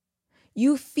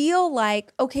 You feel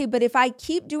like, okay, but if I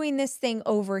keep doing this thing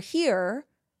over here,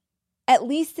 at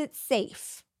least it's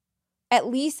safe. At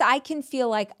least I can feel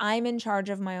like I'm in charge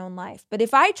of my own life. But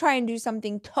if I try and do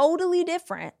something totally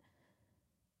different,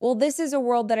 well, this is a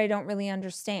world that I don't really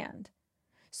understand.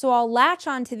 So I'll latch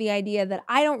on to the idea that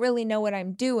I don't really know what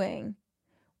I'm doing,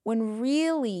 when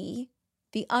really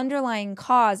the underlying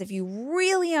cause, if you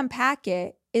really unpack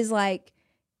it, is like,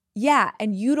 yeah,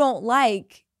 and you don't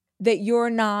like that you're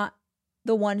not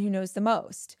the one who knows the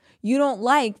most. You don't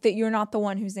like that you're not the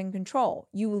one who's in control.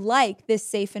 You like this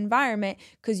safe environment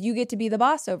because you get to be the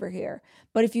boss over here.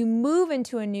 But if you move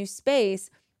into a new space,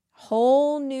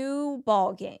 whole new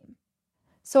ball game.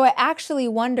 So I actually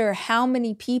wonder how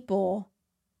many people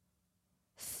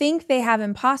think they have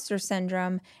imposter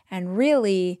syndrome, and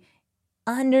really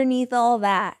underneath all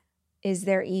that is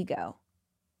their ego.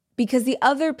 Because the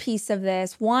other piece of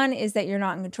this, one is that you're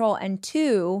not in control, and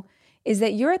two is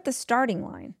that you're at the starting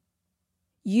line.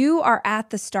 You are at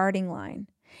the starting line.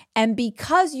 And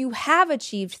because you have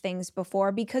achieved things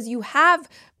before, because you have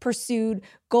pursued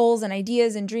goals and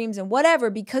ideas and dreams and whatever,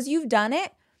 because you've done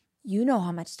it, you know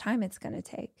how much time it's going to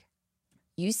take.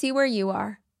 You see where you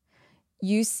are.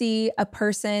 You see a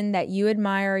person that you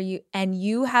admire, and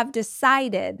you have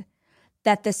decided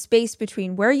that the space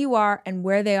between where you are and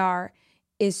where they are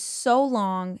is so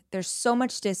long, there's so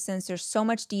much distance, there's so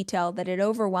much detail that it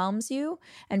overwhelms you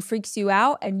and freaks you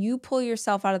out, and you pull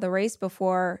yourself out of the race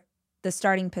before the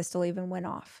starting pistol even went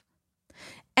off.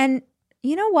 And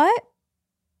you know what?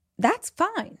 That's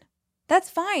fine.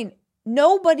 That's fine.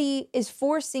 Nobody is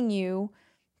forcing you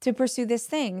to pursue this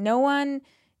thing. No one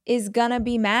is gonna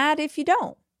be mad if you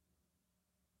don't,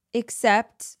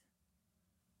 except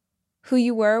who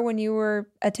you were when you were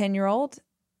a 10-year-old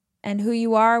and who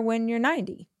you are when you're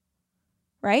 90,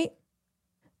 right?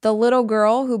 The little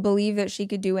girl who believed that she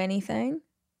could do anything,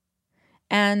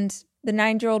 and the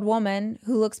 9-year-old woman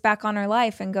who looks back on her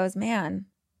life and goes, man,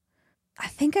 I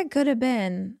think I could have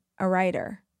been a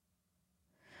writer.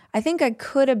 I think I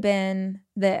could have been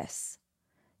this.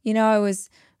 I was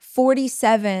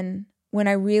 47 when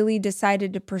I really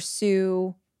decided to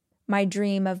pursue my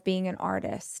dream of being an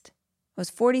artist. I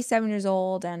was 47 years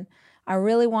old and I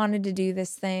really wanted to do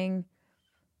this thing.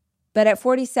 But at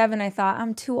 47, I thought,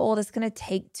 I'm too old. It's going to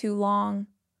take too long.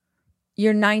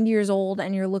 You're 90 years old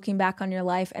and you're looking back on your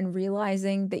life and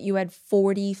realizing that you had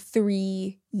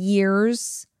 43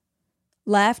 years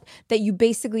left, that you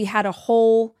basically had a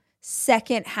whole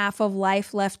second half of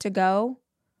life left to go,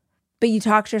 but you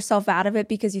talked yourself out of it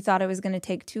because you thought it was going to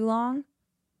take too long.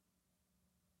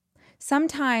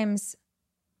 Sometimes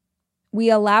we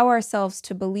allow ourselves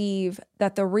to believe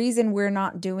that the reason we're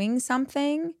not doing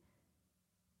something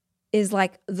is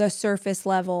like the surface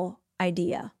level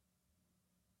idea.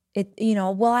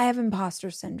 Well, I have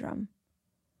imposter syndrome.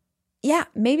 Yeah,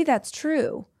 maybe that's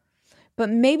true. But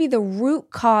maybe the root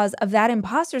cause of that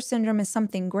imposter syndrome is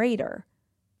something greater.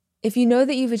 If you know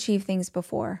that you've achieved things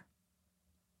before,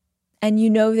 and you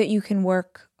know that you can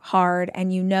work hard,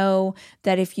 and you know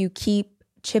that if you keep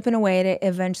chipping away at it,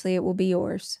 eventually it will be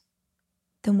yours,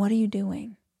 then what are you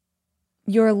doing?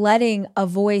 You're letting a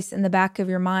voice in the back of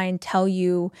your mind tell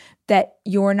you that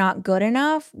you're not good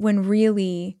enough when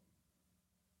really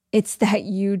it's that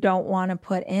you don't want to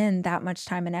put in that much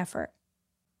time and effort.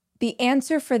 The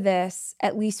answer for this,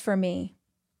 at least for me,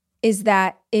 is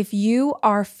that if you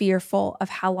are fearful of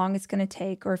how long it's going to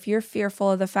take, or if you're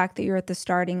fearful of the fact that you're at the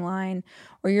starting line,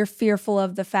 or you're fearful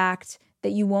of the fact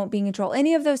that you won't be in control,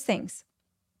 any of those things,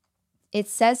 it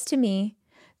says to me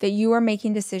that you are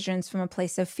making decisions from a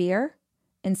place of fear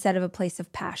instead of a place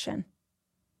of passion.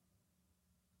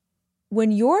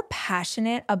 When you're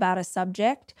passionate about a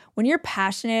subject, when you're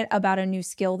passionate about a new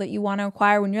skill that you want to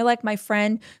acquire, when you're like my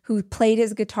friend who played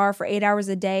his guitar for 8 hours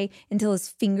a day until his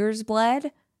fingers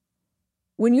bled,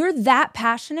 when you're that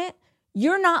passionate,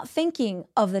 you're not thinking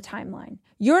of the timeline.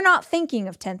 You're not thinking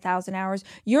of 10,000 hours.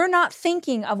 You're not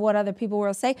thinking of what other people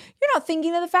will say. You're not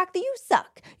thinking of the fact that you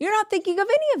suck. You're not thinking of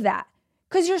any of that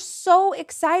because you're so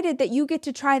excited that you get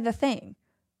to try the thing.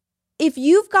 If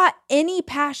you've got any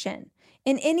passion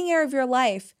in any area of your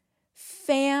life,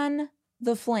 fan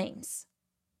the flames.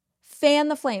 Fan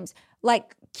the flames.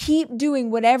 Like, keep doing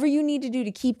whatever you need to do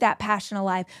to keep that passion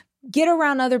alive. Get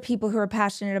around other people who are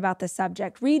passionate about the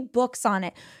subject. Read books on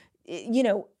it.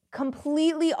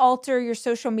 Completely alter your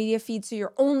social media feed so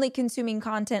you're only consuming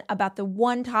content about the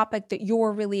one topic that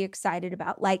you're really excited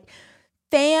about. Like,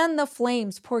 fan the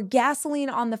flames. Pour gasoline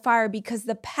on the fire because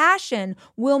the passion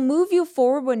will move you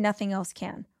forward when nothing else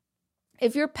can.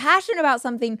 If you're passionate about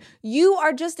something, you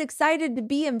are just excited to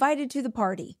be invited to the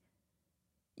party.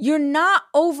 You're not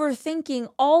overthinking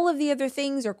all of the other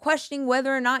things or questioning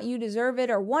whether or not you deserve it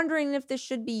or wondering if this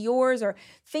should be yours or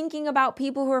thinking about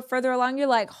people who are further along. You're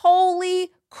like,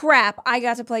 holy crap, I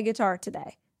got to play guitar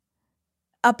today.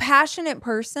 A passionate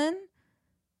person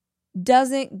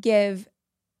doesn't give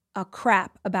a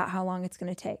crap about how long it's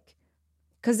going to take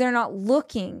because they're not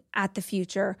looking at the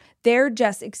future. They're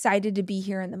just excited to be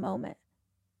here in the moment.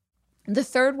 The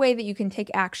third way that you can take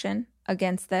action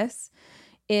against this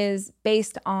is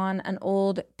based on an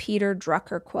old Peter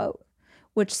Drucker quote,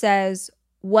 which says,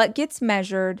 what gets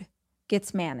measured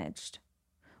gets managed.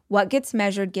 What gets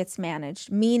measured gets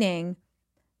managed, meaning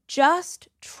just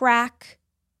track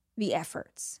the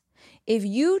efforts. If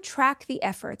you track the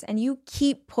efforts and you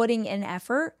keep putting in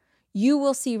effort, you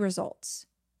will see results,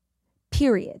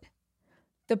 period.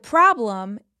 The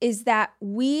problem is that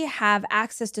we have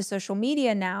access to social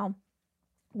media now,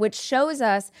 which shows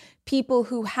us people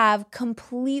who have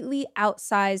completely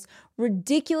outsized,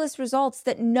 ridiculous results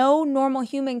that no normal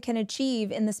human can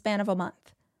achieve in the span of a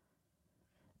month.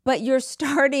 But you're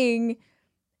starting,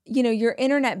 your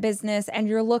internet business and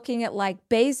you're looking at like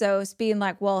Bezos being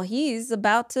like, well, he's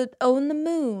about to own the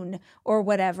moon or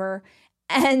whatever.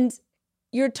 And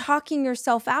you're talking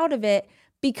yourself out of it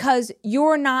because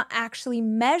you're not actually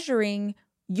measuring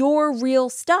your real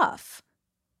stuff.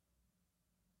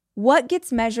 What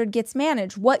gets measured gets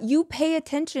managed. What you pay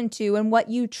attention to and what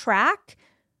you track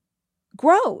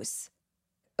grows.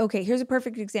 Okay, here's a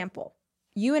perfect example.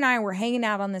 You and I were hanging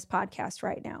out on this podcast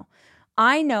right now.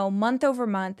 I know month over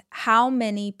month how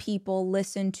many people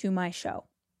listen to my show.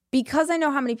 Because I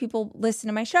know how many people listen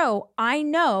to my show, I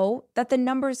know that the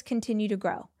numbers continue to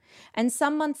grow. And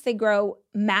some months they grow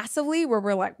massively where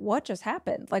we're like, what just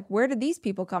happened? Like, where did these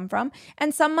people come from?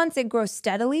 And some months it grows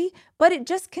steadily, but it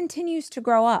just continues to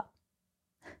grow up.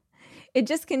 It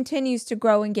just continues to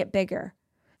grow and get bigger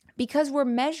because we're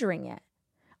measuring it.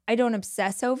 I don't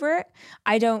obsess over it.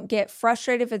 I don't get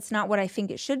frustrated if it's not what I think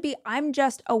it should be. I'm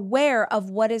just aware of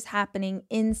what is happening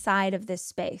inside of this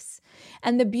space.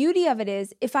 And the beauty of it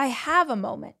is, if I have a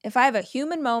moment, if I have a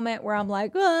human moment where I'm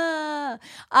like,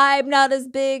 I'm not as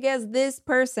big as this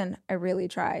person, I really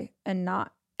try and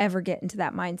not ever get into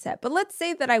that mindset. But let's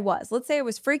say that I was. Let's say I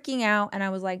was freaking out and I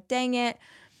was like, dang it,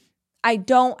 I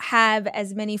don't have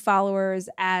as many followers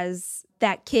as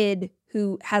that kid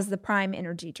who has the Prime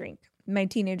energy drink. My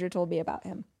teenager told me about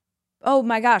him. Oh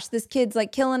my gosh, this kid's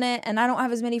like killing it and I don't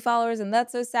have as many followers and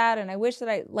that's so sad. And I wish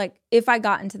that if I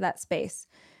got into that space,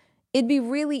 it'd be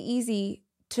really easy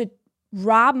to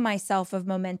rob myself of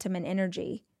momentum and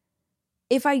energy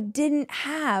if I didn't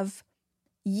have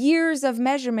years of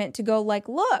measurement to go like,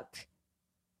 look,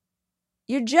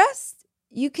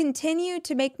 you continue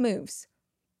to make moves.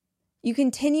 You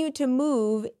continue to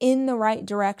move in the right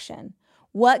direction.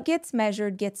 What gets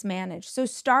measured gets managed. So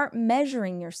start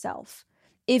measuring yourself.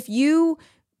 If you're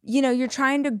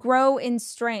trying to grow in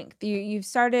strength, you've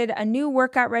started a new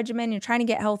workout regimen, you're trying to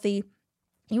get healthy,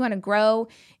 you want to grow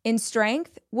in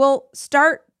strength, well,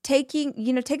 start take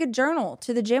a journal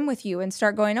to the gym with you and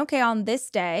start going, okay, on this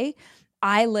day,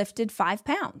 I lifted 5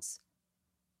 pounds.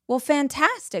 Well,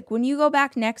 fantastic. When you go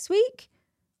back next week,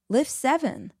 lift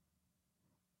 7.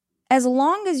 As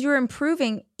long as you're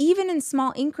improving, even in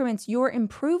small increments, you're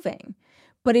improving.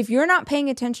 But if you're not paying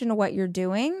attention to what you're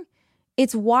doing,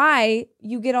 it's why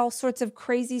you get all sorts of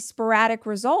crazy sporadic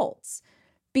results,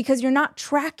 because you're not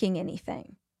tracking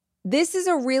anything. This is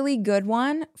a really good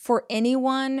one for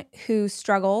anyone who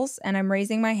struggles, and I'm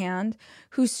raising my hand,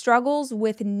 who struggles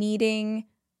with needing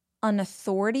an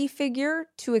authority figure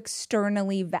to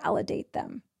externally validate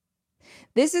them.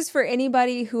 This is for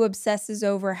anybody who obsesses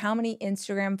over how many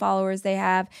Instagram followers they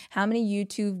have, how many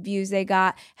YouTube views they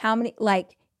got,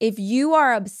 if you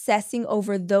are obsessing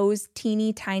over those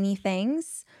teeny tiny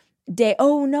things,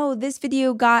 oh no, this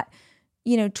video got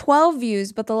 12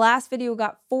 views, but the last video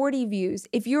got 40 views.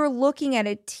 If you're looking at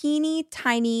a teeny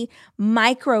tiny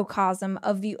microcosm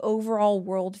of the overall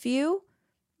worldview,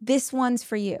 this one's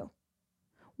for you.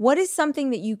 What is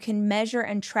something that you can measure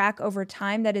and track over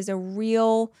time that is a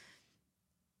real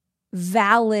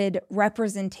valid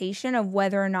representation of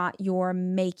whether or not you're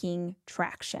making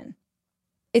traction?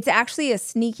 It's actually a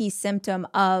sneaky symptom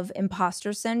of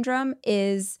imposter syndrome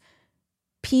is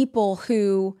people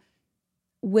who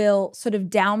will sort of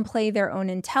downplay their own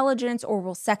intelligence or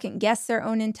will second guess their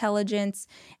own intelligence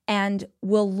and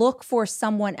will look for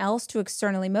someone else to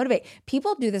externally motivate.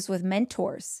 People do this with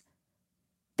mentors.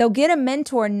 They'll get a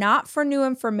mentor not for new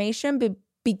information, but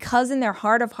because in their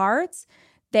heart of hearts,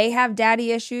 they have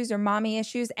daddy issues or mommy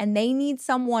issues and they need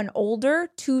someone older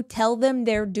to tell them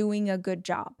they're doing a good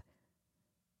job.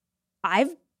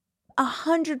 I've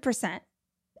 100%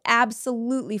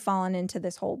 absolutely fallen into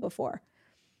this hole before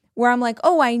where I'm like,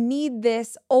 oh, I need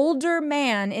this older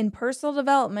man in personal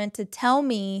development to tell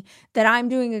me that I'm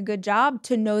doing a good job,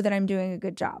 to know that I'm doing a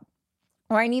good job.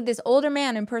 Or I need this older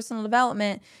man in personal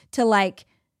development to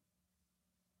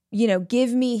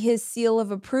give me his seal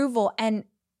of approval. And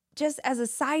just as a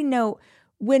side note,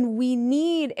 when we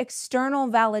need external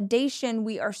validation,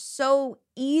 we are so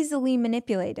easily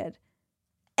manipulated.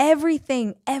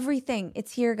 Everything,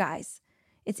 it's here, guys.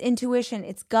 It's intuition,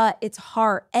 it's gut, it's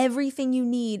heart. Everything you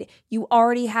need, you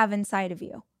already have inside of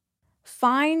you.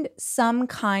 Find some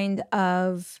kind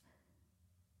of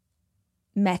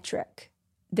metric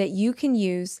that you can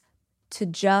use to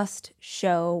just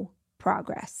show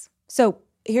progress. So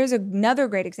here's another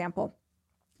great example.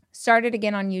 Started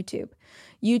again on YouTube.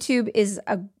 YouTube is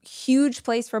a huge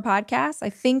place for podcasts. I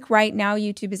think right now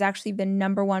YouTube is actually the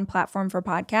 #1 platform for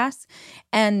podcasts.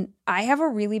 And I have a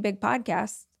really big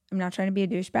podcast. I'm not trying to be a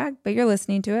douchebag, but you're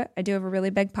listening to it. I do have a really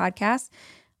big podcast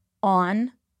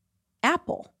on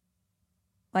Apple.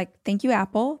 Thank you,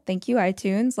 Apple. Thank you,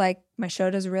 iTunes. My show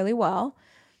does really well.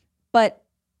 But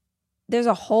there's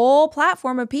a whole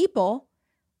platform of people,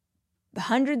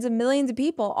 hundreds of millions of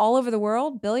people all over the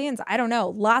world, billions, I don't know,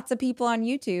 lots of people on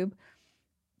YouTube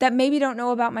that maybe don't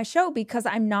know about my show because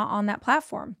I'm not on that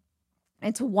platform.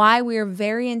 It's why we're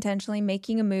very intentionally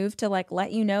making a move to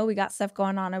let you know we got stuff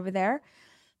going on over there.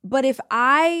 But if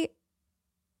I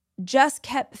just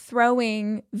kept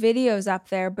throwing videos up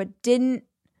there but didn't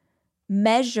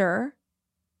measure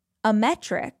a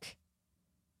metric,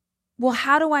 well,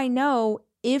 how do I know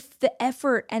if the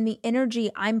effort and the energy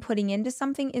I'm putting into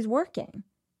something is working?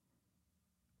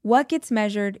 What gets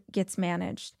measured gets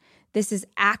managed. This is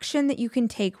action that you can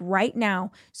take right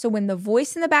now. So when the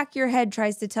voice in the back of your head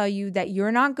tries to tell you that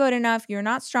you're not good enough, you're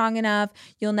not strong enough,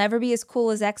 you'll never be as cool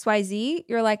as XYZ,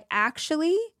 you're like,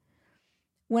 actually,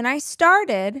 when I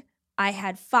started, I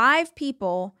had 5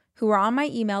 people who were on my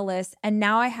email list, and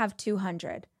now I have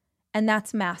 200. And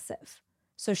that's massive.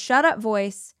 So shut up,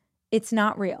 voice. It's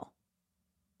not real.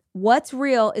 What's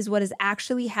real is what has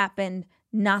actually happened,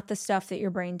 not the stuff that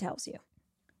your brain tells you.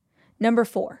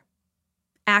 4,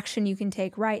 action you can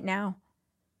take right now.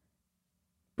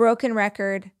 Broken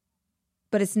record,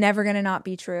 but it's never going to not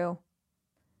be true.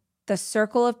 The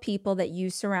circle of people that you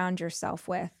surround yourself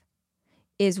with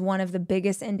is one of the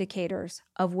biggest indicators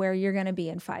of where you're going to be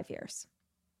in 5 years.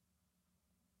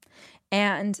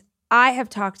 And I have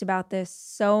talked about this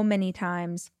so many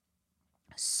times.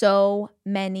 So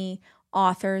many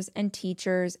authors and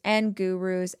teachers and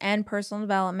gurus and personal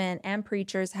development and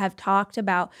preachers have talked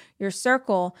about your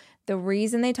circle. The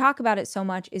reason they talk about it so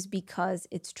much is because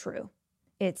it's true.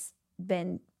 It's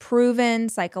been proven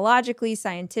psychologically,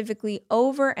 scientifically,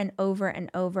 over and over and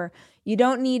over. You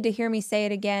don't need to hear me say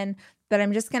it again, but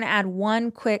I'm just going to add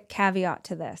one quick caveat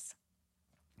to this.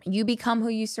 You become who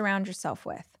you surround yourself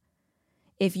with.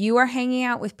 If you are hanging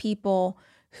out with people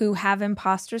who have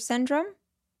imposter syndrome,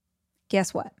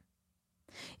 guess what?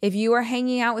 If you are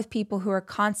hanging out with people who are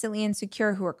constantly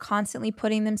insecure, who are constantly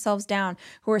putting themselves down,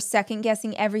 who are second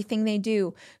guessing everything they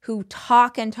do, who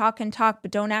talk and talk and talk, but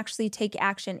don't actually take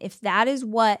action, if that is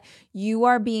what you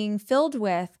are being filled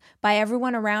with by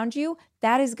everyone around you,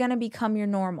 that is going to become your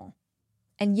normal.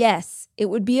 And yes, it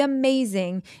would be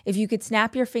amazing if you could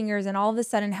snap your fingers and all of a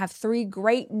sudden have 3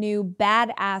 great new,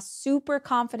 badass, super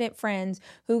confident friends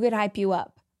who could hype you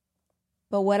up.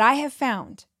 But what I have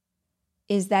found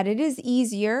is that it is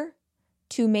easier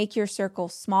to make your circle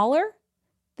smaller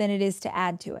than it is to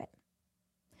add to it.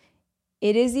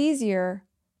 It is easier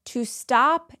to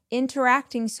stop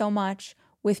interacting so much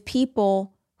with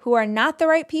people who are not the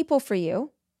right people for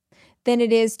you than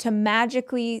it is to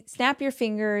magically snap your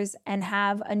fingers and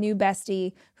have a new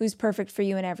bestie who's perfect for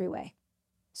you in every way.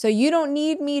 So you don't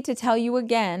need me to tell you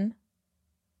again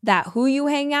that who you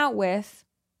hang out with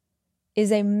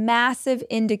is a massive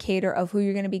indicator of who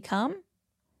you're going to become.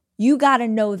 You got to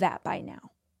know that by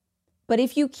now. But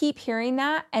if you keep hearing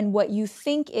that and what you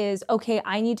think is, okay,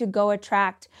 I need to go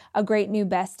attract a great new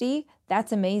bestie,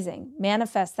 that's amazing.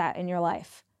 Manifest that in your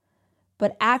life.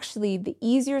 But actually, the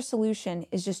easier solution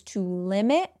is just to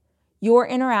limit your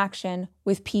interaction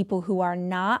with people who are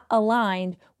not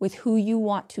aligned with who you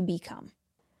want to become.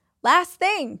 Last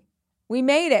thing, we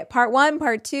made it. Part 1,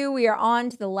 part 2, we are on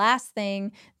to the last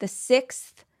thing, the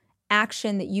 6th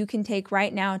action that you can take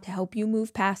right now to help you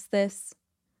move past this.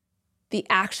 The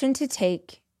action to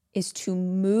take is to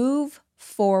move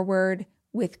forward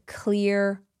with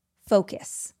clear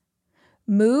focus.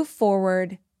 Move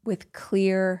forward with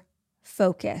clear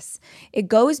focus. It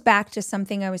goes back to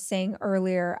something I was saying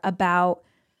earlier about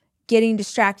getting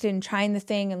distracted and trying the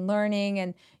thing and learning.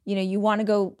 And, you want to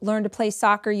go learn to play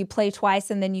soccer, you play twice,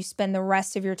 and then you spend the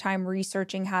rest of your time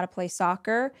researching how to play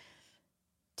soccer.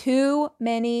 Too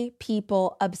many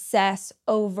people obsess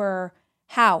over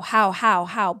how,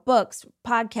 books,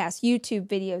 podcasts, YouTube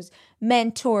videos,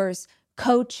 mentors,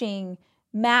 coaching,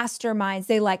 masterminds.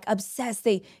 They obsess.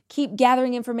 They keep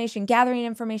gathering information.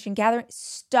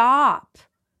 Stop.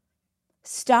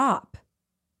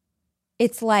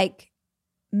 It's like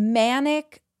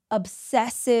manic,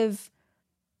 obsessive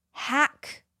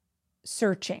hack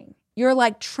searching.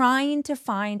 You're trying to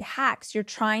find hacks. You're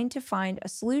trying to find a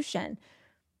solution.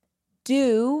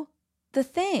 Do the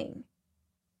thing.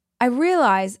 I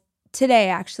realized today,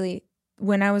 actually,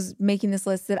 when I was making this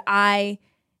list, that I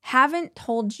haven't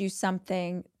told you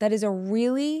something that is a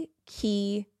really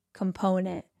key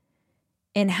component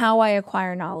in how I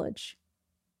acquire knowledge.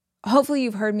 Hopefully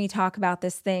you've heard me talk about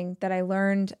this thing that I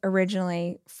learned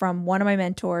originally from one of my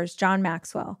mentors, John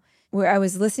Maxwell, where I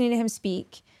was listening to him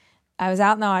speak. I was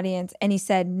out in the audience and he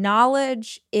said,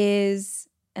 knowledge is,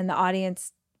 and the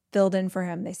audience filled in for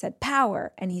him. They said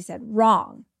power. And he said,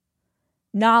 wrong.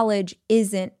 Knowledge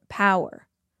isn't power.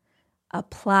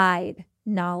 Applied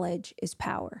knowledge is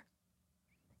power.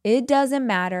 It doesn't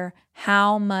matter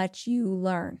how much you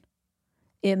learn.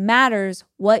 It matters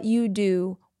what you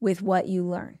do with what you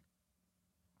learn.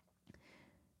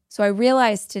 So I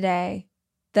realized today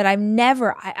that I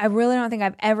really don't think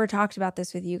I've ever talked about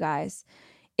this with you guys.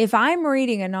 If I'm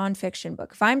reading a nonfiction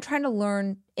book, if I'm trying to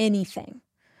learn anything,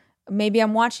 maybe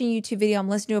I'm watching a YouTube video, I'm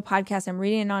listening to a podcast, I'm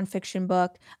reading a nonfiction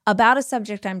book about a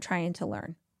subject I'm trying to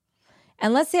learn.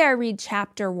 And let's say I read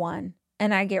chapter 1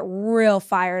 and I get real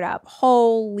fired up.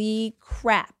 Holy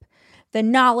crap. The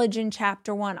knowledge in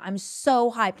chapter 1. I'm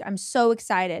so hyped. I'm so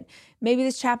excited. Maybe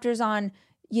this chapter is on,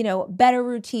 better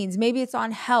routines. Maybe it's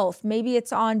on health. Maybe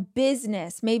it's on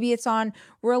business. Maybe it's on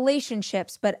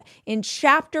relationships. But in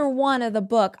chapter 1 of the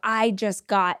book, I just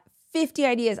got 50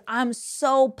 ideas. I'm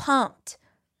so pumped.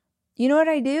 You know what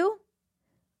I do?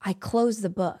 I close the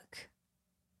book.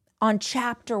 On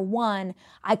chapter 1,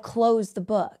 I close the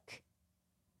book.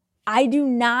 I do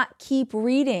not keep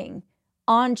reading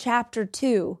on chapter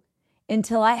 2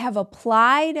 until I have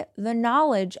applied the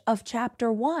knowledge of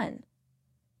chapter 1.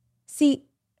 See,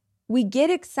 we get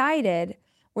excited.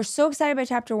 We're so excited by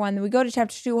chapter 1 that we go to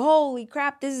chapter 2. Holy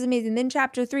crap, this is amazing. Then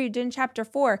chapter 3, then chapter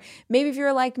 4. Maybe if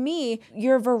you're like me,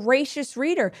 you're a voracious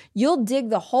reader. You'll dig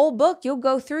the whole book. You'll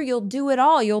go through. You'll do it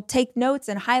all. You'll take notes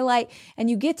and highlight. And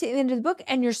you get to the end of the book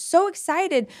and you're so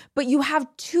excited, but you have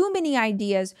too many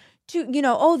ideas.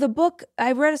 The book,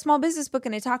 I read a small business book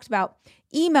and it talked about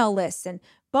email lists and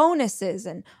bonuses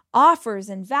and offers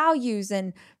and values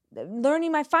and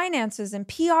learning my finances and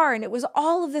PR. And it was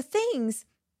all of the things.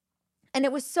 And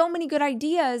it was so many good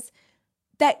ideas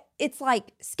that it's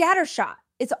like scattershot.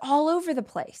 It's all over the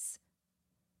place.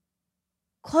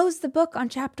 Close the book on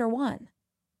chapter 1.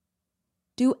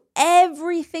 Do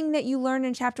everything that you learned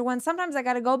in chapter 1. Sometimes I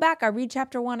got to go back. I read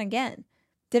chapter 1 again.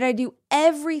 Did I do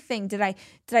everything? Did I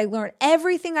learn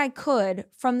everything I could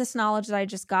from this knowledge that I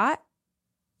just got?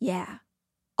 Yeah.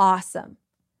 Awesome.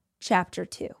 Chapter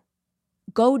 2.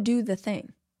 Go do the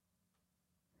thing.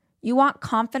 You want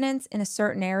confidence in a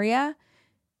certain area?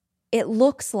 It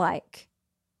looks like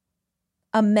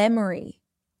a memory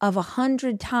of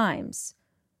 100 times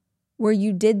where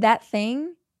you did that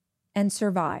thing and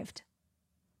survived.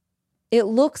 It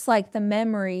looks like the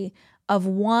memory of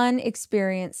one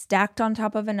experience stacked on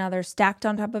top of another, stacked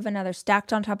on top of another,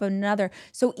 stacked on top of another.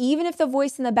 So even if the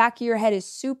voice in the back of your head is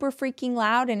super freaking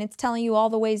loud and it's telling you all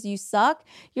the ways you suck,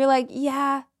 you're like,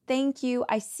 yeah, thank you.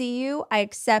 I see you. I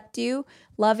accept you.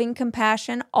 Loving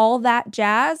compassion, all that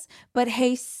jazz. But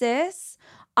hey, sis,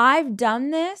 I've done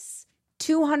this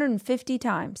 250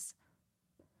 times.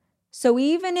 So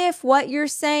even if what you're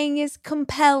saying is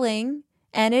compelling,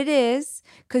 and it is,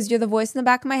 because you're the voice in the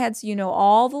back of my head, so you know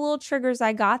all the little triggers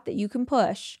I got that you can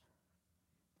push.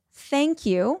 Thank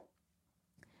you.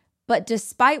 But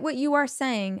despite what you are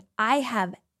saying, I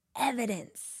have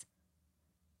evidence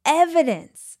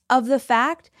of the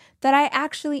fact that I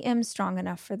actually am strong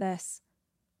enough for this,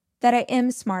 that I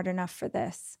am smart enough for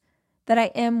this, that I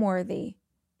am worthy,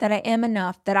 that I am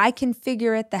enough, that I can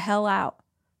figure it the hell out.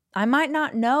 I might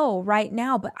not know right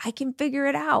now, but I can figure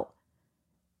it out.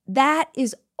 That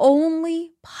is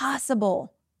only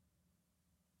possible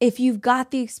if you've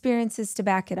got the experiences to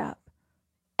back it up.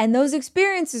 And those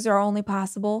experiences are only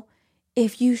possible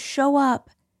if you show up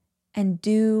and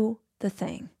do the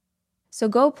thing. So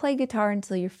go play guitar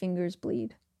until your fingers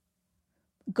bleed.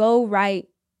 Go write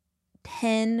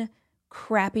 10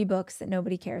 crappy books that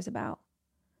nobody cares about.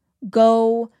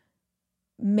 Go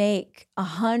make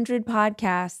 100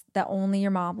 podcasts that only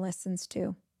your mom listens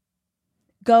to.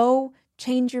 Go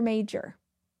change your major.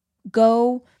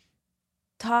 Go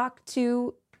talk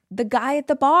to the guy at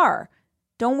the bar.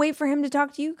 Don't wait for him to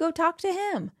talk to you. Go talk to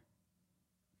him.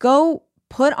 Go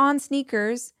put on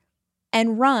sneakers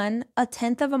and run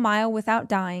 1/10 of a mile without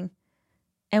dying.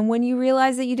 And when you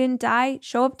realize that you didn't die,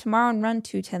 show up tomorrow and run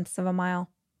 2/10 of a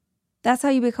mile. That's how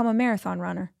you become a marathon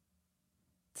runner.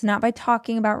 It's not by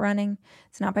talking about running.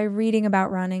 It's not by reading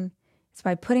about running. It's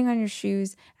by putting on your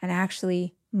shoes and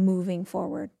actually moving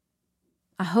forward.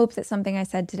 I hope that something I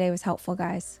said today was helpful,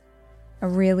 guys. I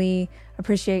really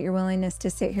appreciate your willingness to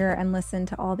sit here and listen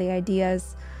to all the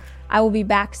ideas. I will be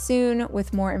back soon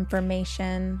with more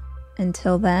information.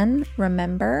 Until then,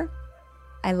 remember,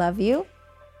 I love you.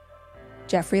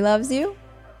 Jeffrey loves you.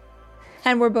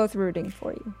 And we're both rooting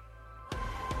for you.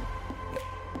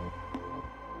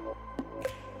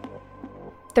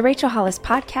 The Rachel Hollis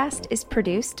Podcast is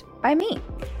produced by me,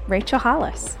 Rachel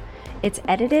Hollis. It's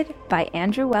edited by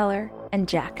Andrew Weller and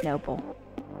Jack Noble.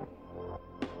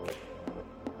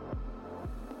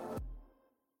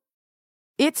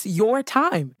 It's your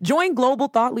time. Join global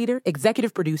thought leader,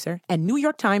 executive producer, and New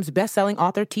York Times bestselling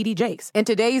author T.D. Jakes and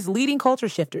today's leading culture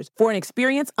shifters for an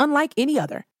experience unlike any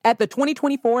other. At the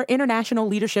 2024 International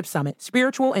Leadership Summit,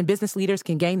 spiritual and business leaders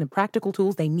can gain the practical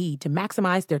tools they need to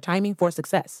maximize their timing for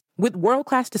success. With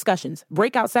world-class discussions,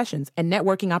 breakout sessions, and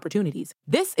networking opportunities,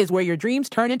 this is where your dreams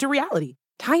turn into reality.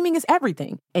 Timing is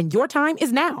everything, and your time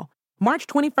is now. March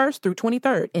 21st through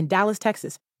 23rd in Dallas,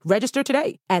 Texas. Register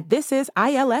today at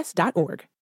thisisils.org.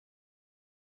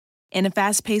 In a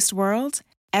fast-paced world,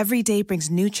 every day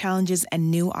brings new challenges and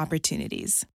new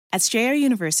opportunities. At Strayer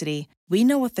University, we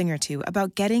know a thing or two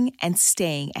about getting and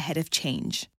staying ahead of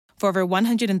change. For over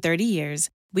 130 years,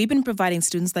 we've been providing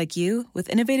students like you with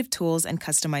innovative tools and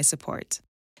customized support,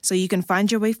 so you can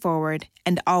find your way forward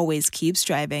and always keep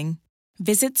striving.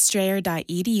 Visit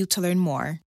strayer.edu to learn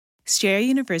more. Strayer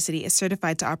University is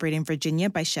certified to operate in Virginia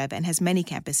by Chev and has many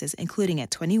campuses, including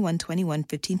at 2121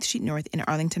 15th Street North in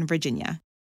Arlington, Virginia.